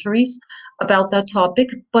documentaries about that topic.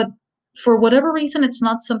 But for whatever reason, it's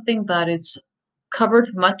not something that is covered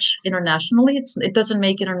much internationally. It doesn't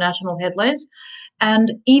make international headlines.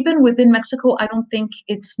 And even within Mexico, I don't think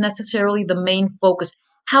it's necessarily the main focus.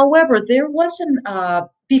 However, there was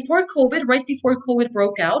before COVID, right before COVID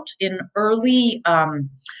broke out in early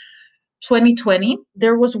 2020,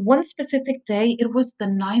 there was one specific day. It was the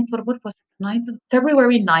 9th, what was it? 9th,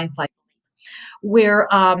 February 9th, where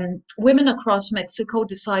women across Mexico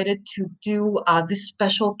decided to do this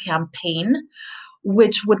special campaign,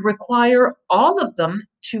 which would require all of them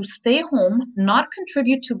to stay home, not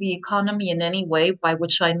contribute to the economy in any way, by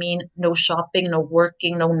which I mean no shopping, no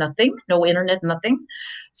working, no nothing, no internet, nothing,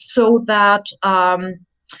 so that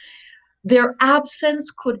their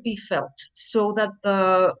absence could be felt, so that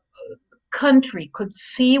country could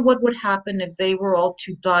see what would happen if they were all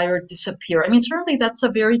to die or disappear. I mean, certainly that's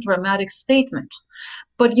a very dramatic statement,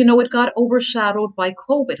 but it got overshadowed by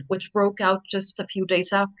COVID, which broke out just a few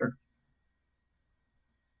days after.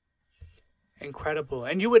 Incredible.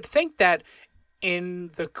 And you would think that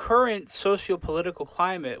in the current socio-political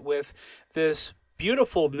climate, with this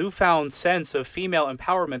beautiful newfound sense of female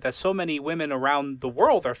empowerment that so many women around the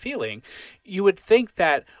world are feeling, you would think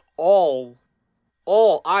that all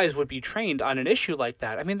eyes would be trained on an issue like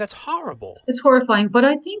that. I mean, that's horrible. It's horrifying, but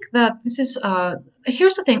I think that this is,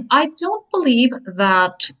 here's the thing. I don't believe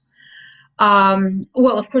that,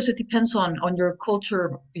 well, of course, it depends on your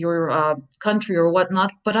culture, your country or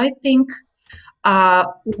whatnot, but I think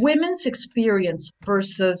women's experience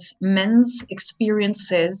versus men's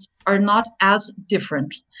experiences are not as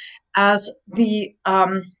different as the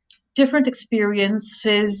different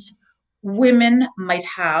experiences women might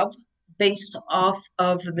have based off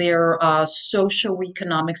of their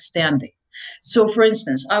socioeconomic standing. So, for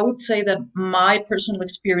instance, I would say that my personal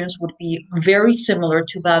experience would be very similar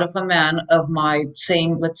to that of a man of my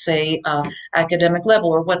same, let's say, academic level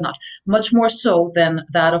or whatnot, much more so than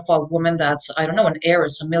that of a woman that's, I don't know, an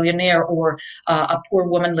heiress, a millionaire, or a poor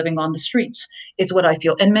woman living on the streets, is what I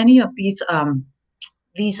feel. And many of these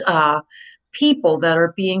people that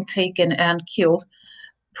are being taken and killed,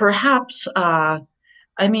 perhaps,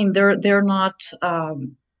 I mean, they're not.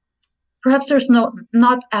 Perhaps there's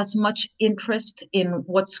not as much interest in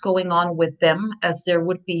what's going on with them as there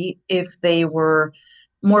would be if they were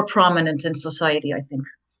more prominent in society, I think.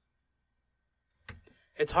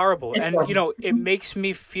 It's horrible. It's And, horrible. it makes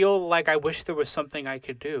me feel like I wish there was something I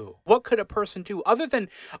could do. What could a person do other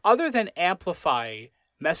than amplify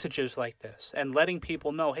messages like this and letting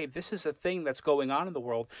people know, hey, this is a thing that's going on in the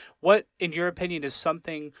world? What, in your opinion, is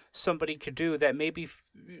something somebody could do that maybe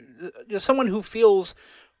someone who feels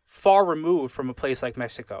far removed from a place like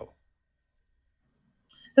Mexico?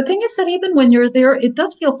 The thing is that even when you're there, it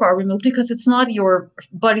does feel far removed because it's not your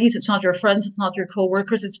buddies, it's not your friends, it's not your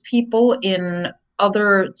coworkers, it's people in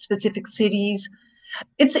other specific cities.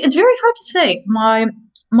 It's very hard to say.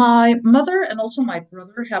 My mother and also my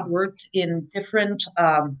brother have worked in different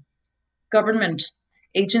government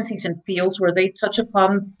agencies and fields where they touch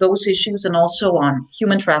upon those issues and also on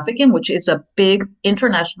human trafficking, which is a big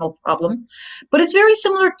international problem. But it's very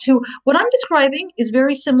similar to what I'm describing is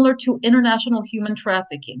very similar to international human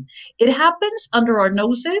trafficking. It happens under our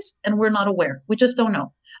noses and we're not aware. We just don't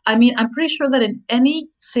know. I mean, I'm pretty sure that in any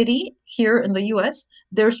city here in the US,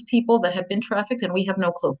 there's people that have been trafficked and we have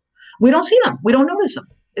no clue. We don't see them. We don't notice them.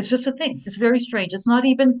 It's just a thing. It's very strange. It's not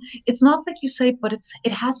like you say, but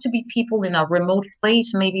it has to be people in a remote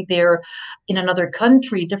place. Maybe they're in another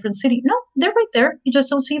country, different city. No, they're right there. You just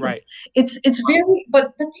don't see them. Right. It's very,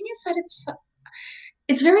 but the thing is that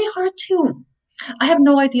it's very hard to, I have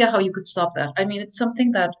no idea how you could stop that. I mean, it's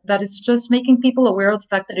something that is just making people aware of the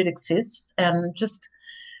fact that it exists and just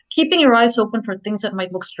keeping your eyes open for things that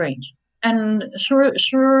might look strange. And sure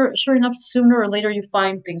enough, sooner or later you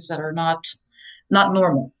find things that are not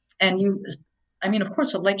normal. And I mean, of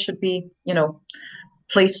course, a light should be,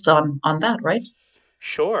 placed on that, right?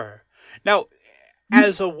 Sure. Now,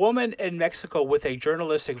 as a woman in Mexico with a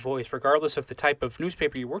journalistic voice, regardless of the type of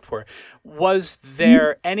newspaper you worked for, was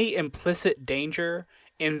there any implicit danger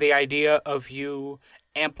in the idea of you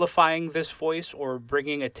amplifying this voice or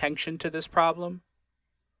bringing attention to this problem?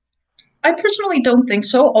 I personally don't think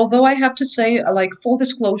so, although I have to say, like full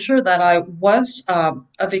disclosure, that I was a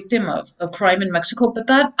victim of crime in Mexico, but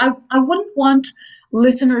that I wouldn't want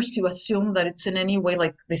listeners to assume that it's in any way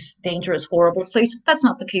like this dangerous, horrible place. That's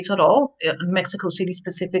not the case at all. Mexico City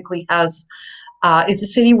specifically is the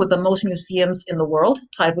city with the most museums in the world,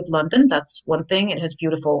 tied with London. That's one thing. It has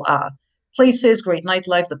beautiful places, great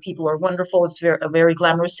nightlife. The people are wonderful. It's a very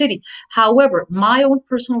glamorous city. However, my own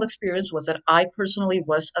personal experience was that I personally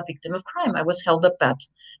was a victim of crime. I was held up at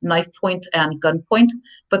knife point and gunpoint,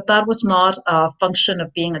 but that was not a function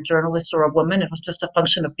of being a journalist or a woman. It was just a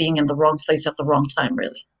function of being in the wrong place at the wrong time,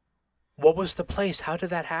 really. What was the place? How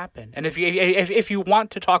did that happen? And if you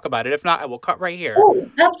want to talk about it, if not, I will cut right here. Oh,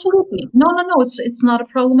 absolutely. No. It's not a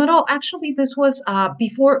problem at all. Actually, this was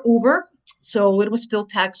before Uber, so it was still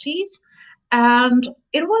taxis. And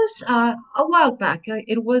it was a while back.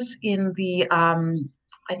 It was in the,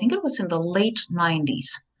 I think it was in the late 90s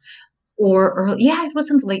or early, yeah, it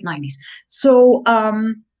was in the late 90s. So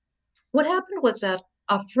what happened was that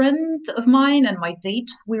a friend of mine and my date,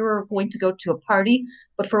 we were going to go to a party,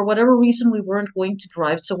 but for whatever reason, we weren't going to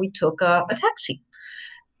drive, so we took a taxi.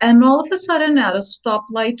 And all of a sudden, at a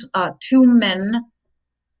stoplight, two men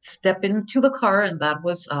step into the car, and that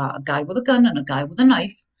was a guy with a gun and a guy with a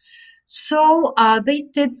knife. So they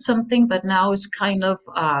did something that now is kind of,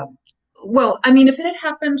 well, I mean, if it had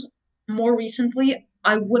happened more recently,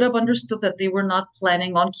 I would have understood that they were not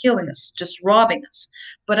planning on killing us, just robbing us.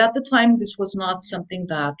 But at the time, this was not something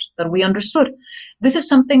that we understood. This is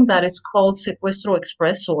something that is called secuestro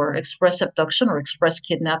express or express abduction or express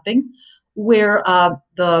kidnapping, where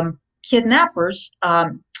the kidnappers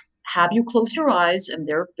have you close your eyes and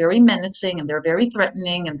they're very menacing and they're very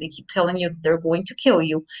threatening and they keep telling you that they're going to kill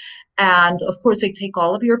you. And of course, they take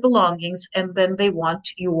all of your belongings and then they want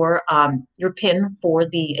your PIN for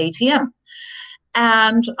the ATM.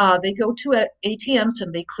 And they go to ATMs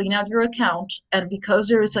and they clean out your account. And because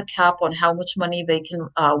there is a cap on how much money they can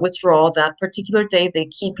withdraw that particular day, they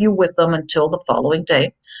keep you with them until the following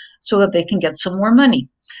day so that they can get some more money.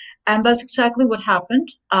 And that's exactly what happened.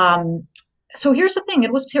 So here's the thing,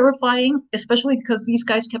 it was terrifying, especially because these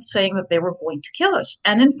guys kept saying that they were going to kill us.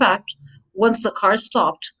 And in fact, once the car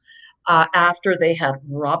stopped, after they had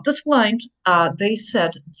robbed us blind, they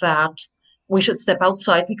said that we should step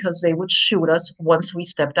outside because they would shoot us once we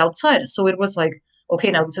stepped outside. So it was like,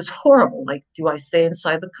 okay, now this is horrible. Like, do I stay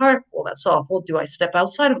inside the car? Well, that's awful. Do I step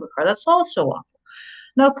outside of the car? That's also awful.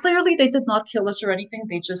 Now, clearly, they did not kill us or anything.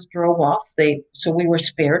 They just drove off. So we were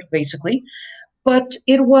spared, basically. But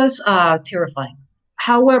it was terrifying.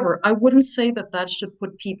 However, I wouldn't say that that should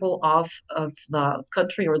put people off of the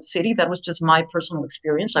country or the city. That was just my personal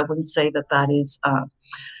experience. I wouldn't say that that is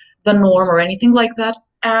the norm or anything like that.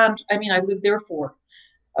 And I mean, I lived there for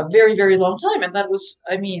a very, very long time, and that was,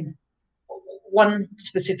 I mean, one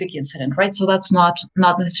specific incident, right? So that's not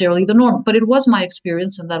necessarily the norm, but it was my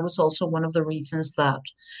experience, and that was also one of the reasons that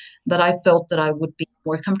I felt that I would be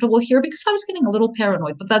more comfortable here because I was getting a little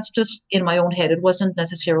paranoid, but that's just in my own head. It wasn't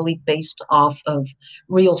necessarily based off of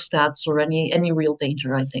real stats or any real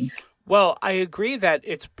danger, I think. Well, I agree that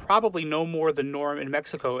it's probably no more the norm in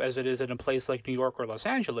Mexico as it is in a place like New York or Los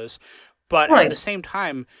Angeles, but at the Right. same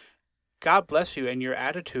time, God bless you and your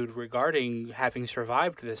attitude regarding having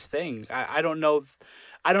survived this thing. I don't know,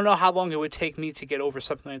 I don't know how long it would take me to get over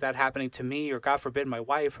something like that happening to me, or God forbid, my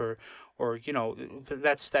wife, or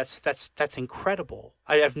that's incredible.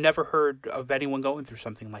 I've never heard of anyone going through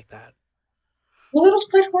something like that. Well, it was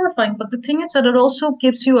quite horrifying, but the thing is that it also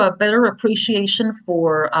gives you a better appreciation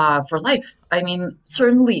for life. I mean,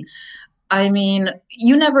 certainly. I mean,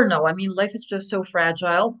 you never know. I mean, life is just so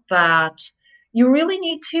fragile that you really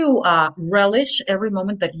need to relish every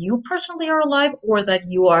moment that you personally are alive or that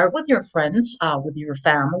you are with your friends, with your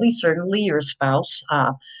family, certainly your spouse.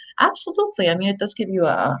 Absolutely. I mean, it does give you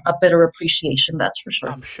a better appreciation, that's for sure.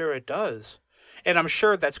 I'm sure it does, and I'm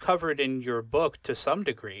sure that's covered in your book to some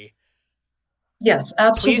degree. Yes,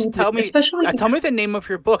 Please absolutely. tell me, Especially tell because, me the name of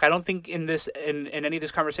your book. I don't think in any of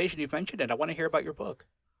this conversation you've mentioned it. I want to hear about your book.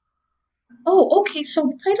 oh, okay. So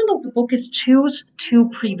the title of the book is Choose to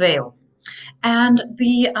Prevail. And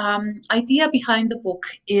the idea behind the book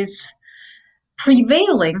is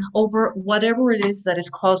prevailing over whatever it is that is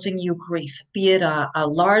causing you grief, be it a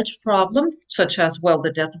large problem, such as, well,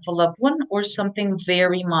 the death of a loved one, or something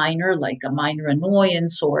very minor, like a minor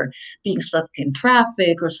annoyance, or being stuck in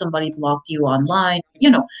traffic, or somebody blocked you online,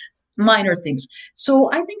 minor things.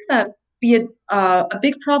 So I think that be it a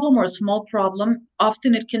big problem or a small problem,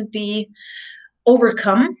 often it can be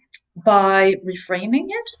overcome by reframing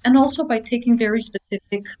it and also by taking very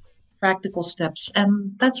specific practical steps.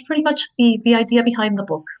 And that's pretty much the idea behind the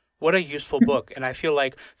book. What a useful book. And I feel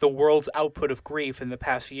like the world's output of grief in the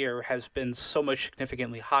past year has been so much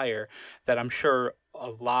significantly higher that I'm sure a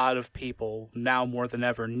lot of people now more than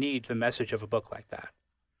ever need the message of a book like that.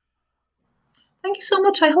 Thank you so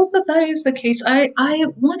much. I hope that that is the case. I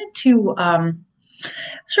wanted to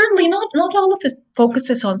certainly not all of it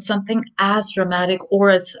focuses on something as dramatic or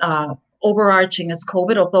as overarching as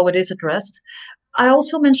COVID, although it is addressed. I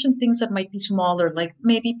also mentioned things that might be smaller, like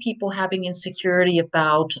maybe people having insecurity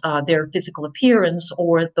about their physical appearance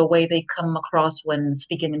or the way they come across when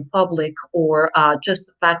speaking in public, or just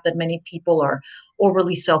the fact that many people are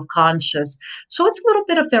overly self conscious. So it's a little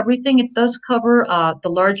bit of everything. It does cover the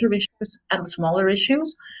larger issues and the smaller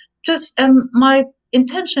issues. And my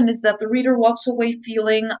intention is that the reader walks away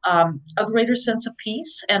feeling a greater sense of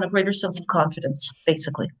peace and a greater sense of confidence,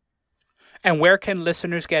 basically. And where can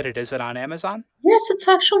listeners get it? Is it on Amazon? Yes, it's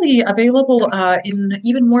actually available in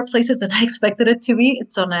even more places than I expected it to be.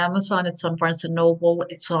 It's on Amazon, it's on Barnes& and Noble,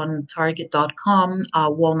 it's on Target.com,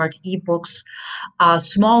 Walmart eBooks,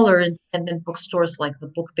 smaller independent bookstores like the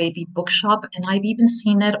Book Baby Bookshop, and I've even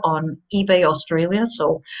seen it on eBay Australia.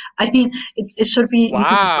 So, I mean, it should be easy to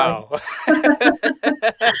find. Wow.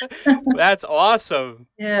 That's awesome.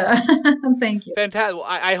 Yeah, thank you. Fantastic. Well,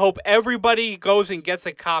 I hope everybody goes and gets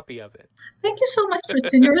a copy of it. Thank you so much,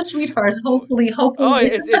 Tristan. You're a sweetheart. Hopefully.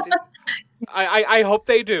 I hope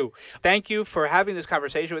they do. Thank you for having this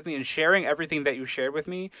conversation with me and sharing everything that you shared with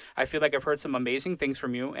me. I feel like I've heard some amazing things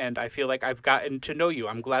from you, and I feel like I've gotten to know you.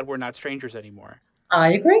 I'm glad we're not strangers anymore.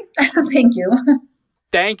 I agree. Thank you.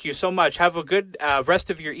 Thank you so much. Have a good rest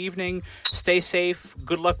of your evening. Stay safe.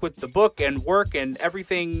 Good luck with the book and work and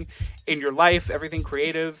everything in your life, everything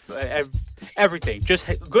creative, everything. Just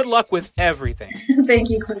good luck with everything. Thank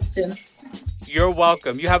you, Christian. You're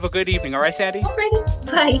welcome. You have a good evening. All right, Sandy? Alrighty.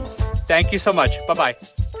 Bye. Thank you so much. Bye-bye.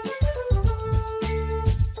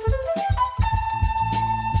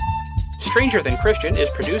 Stranger Than Christian is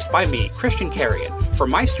produced by me, Christian Carrion,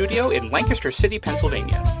 from my studio in Lancaster City,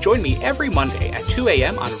 Pennsylvania. Join me every Monday at 2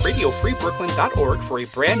 a.m. on radiofreebrooklyn.org for a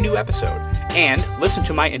brand new episode. And listen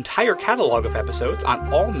to my entire catalog of episodes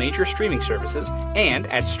on all major streaming services and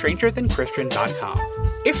at strangerthanchristian.com.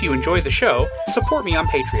 If you enjoy the show, support me on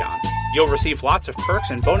Patreon. You'll receive lots of perks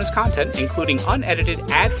and bonus content, including unedited,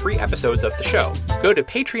 ad-free episodes of the show. Go to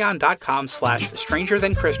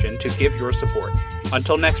patreon.com/strangerthanchristian to give your support.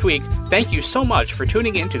 Until next week, thank you so much for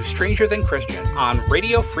tuning in to Stranger Than Christian on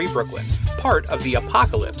Radio Free Brooklyn, part of the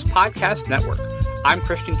Apocalypse Podcast Network. I'm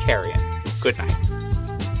Christian Carrion. Good night.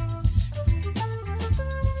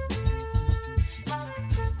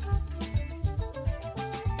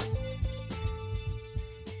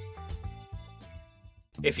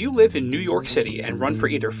 If you live in New York City and run for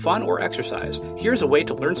either fun or exercise, here's a way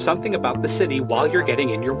to learn something about the city while you're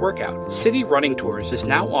getting in your workout. City Running Tours is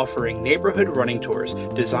now offering neighborhood running tours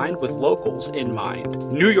designed with locals in mind.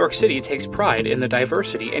 New York City takes pride in the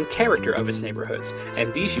diversity and character of its neighborhoods,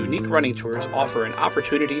 and these unique running tours offer an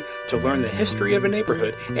opportunity to learn the history of a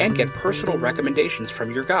neighborhood and get personal recommendations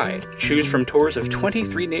from your guide. Choose from tours of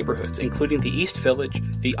 23 neighborhoods, including the East Village,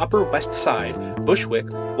 the Upper West Side, Bushwick,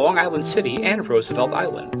 Long Island City, and Roosevelt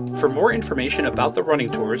Island. For more information about the running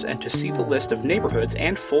tours and to see the list of neighborhoods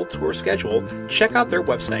and full tour schedule, check out their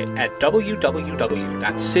website at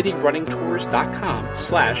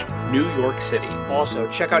www.cityrunningtours.com/New York City. Also,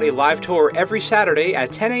 check out a live tour every Saturday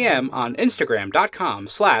at 10 a.m. on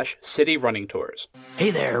Instagram.com/cityrunningtours.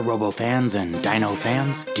 Hey there, Robo fans and Dino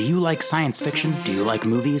fans. Do you like science fiction? Do you like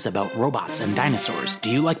movies about robots and dinosaurs?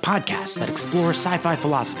 Do you like podcasts that explore sci-fi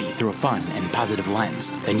philosophy through a fun and positive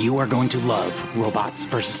lens? Then you are going to love Robots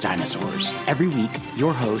vs. Dinosaurs. Every week,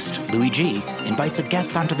 your host, Louis G, invites a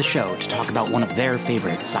guest onto the show to talk about one of their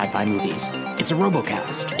favorite sci-fi movies. It's a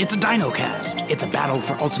Robocast. It's a Dinocast. It's a battle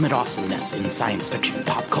for ultimate awesomeness in science fiction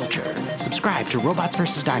pop culture. Subscribe to Robots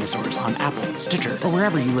vs. Dinosaurs on Apple, Stitcher, or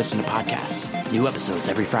wherever you listen to podcasts. New episodes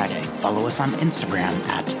every Friday. Follow us on Instagram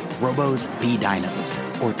at RobosVDinos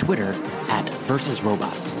or Twitter at Versus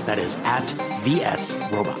Robots. That is at VS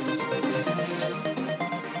Robots.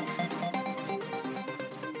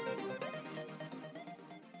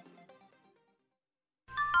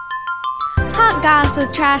 Hot Goss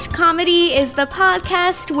with Trash Comedy is the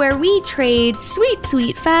podcast where we trade sweet,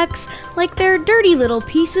 sweet facts like they're dirty little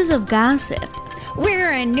pieces of gossip.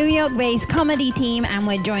 We're a New York-based comedy team, and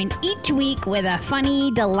we're joined each week with a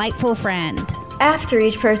funny, delightful friend. After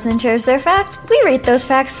each person shares their fact, we rate those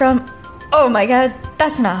facts from, oh my god,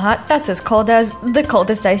 that's not hot, that's as cold as the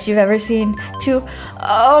coldest ice you've ever seen, to,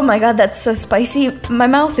 oh my god, that's so spicy, my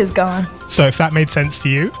mouth is gone. So if that made sense to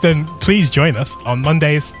you, then please join us on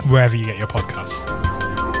Mondays, wherever you get your podcasts.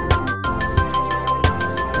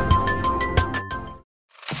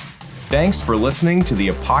 Thanks for listening to the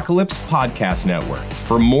Apocalypse Podcast Network.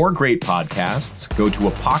 For more great podcasts, go to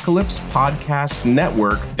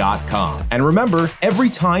apocalypsepodcastnetwork.com. And remember, every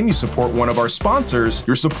time you support one of our sponsors,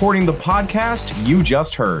 you're supporting the podcast you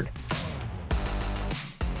just heard.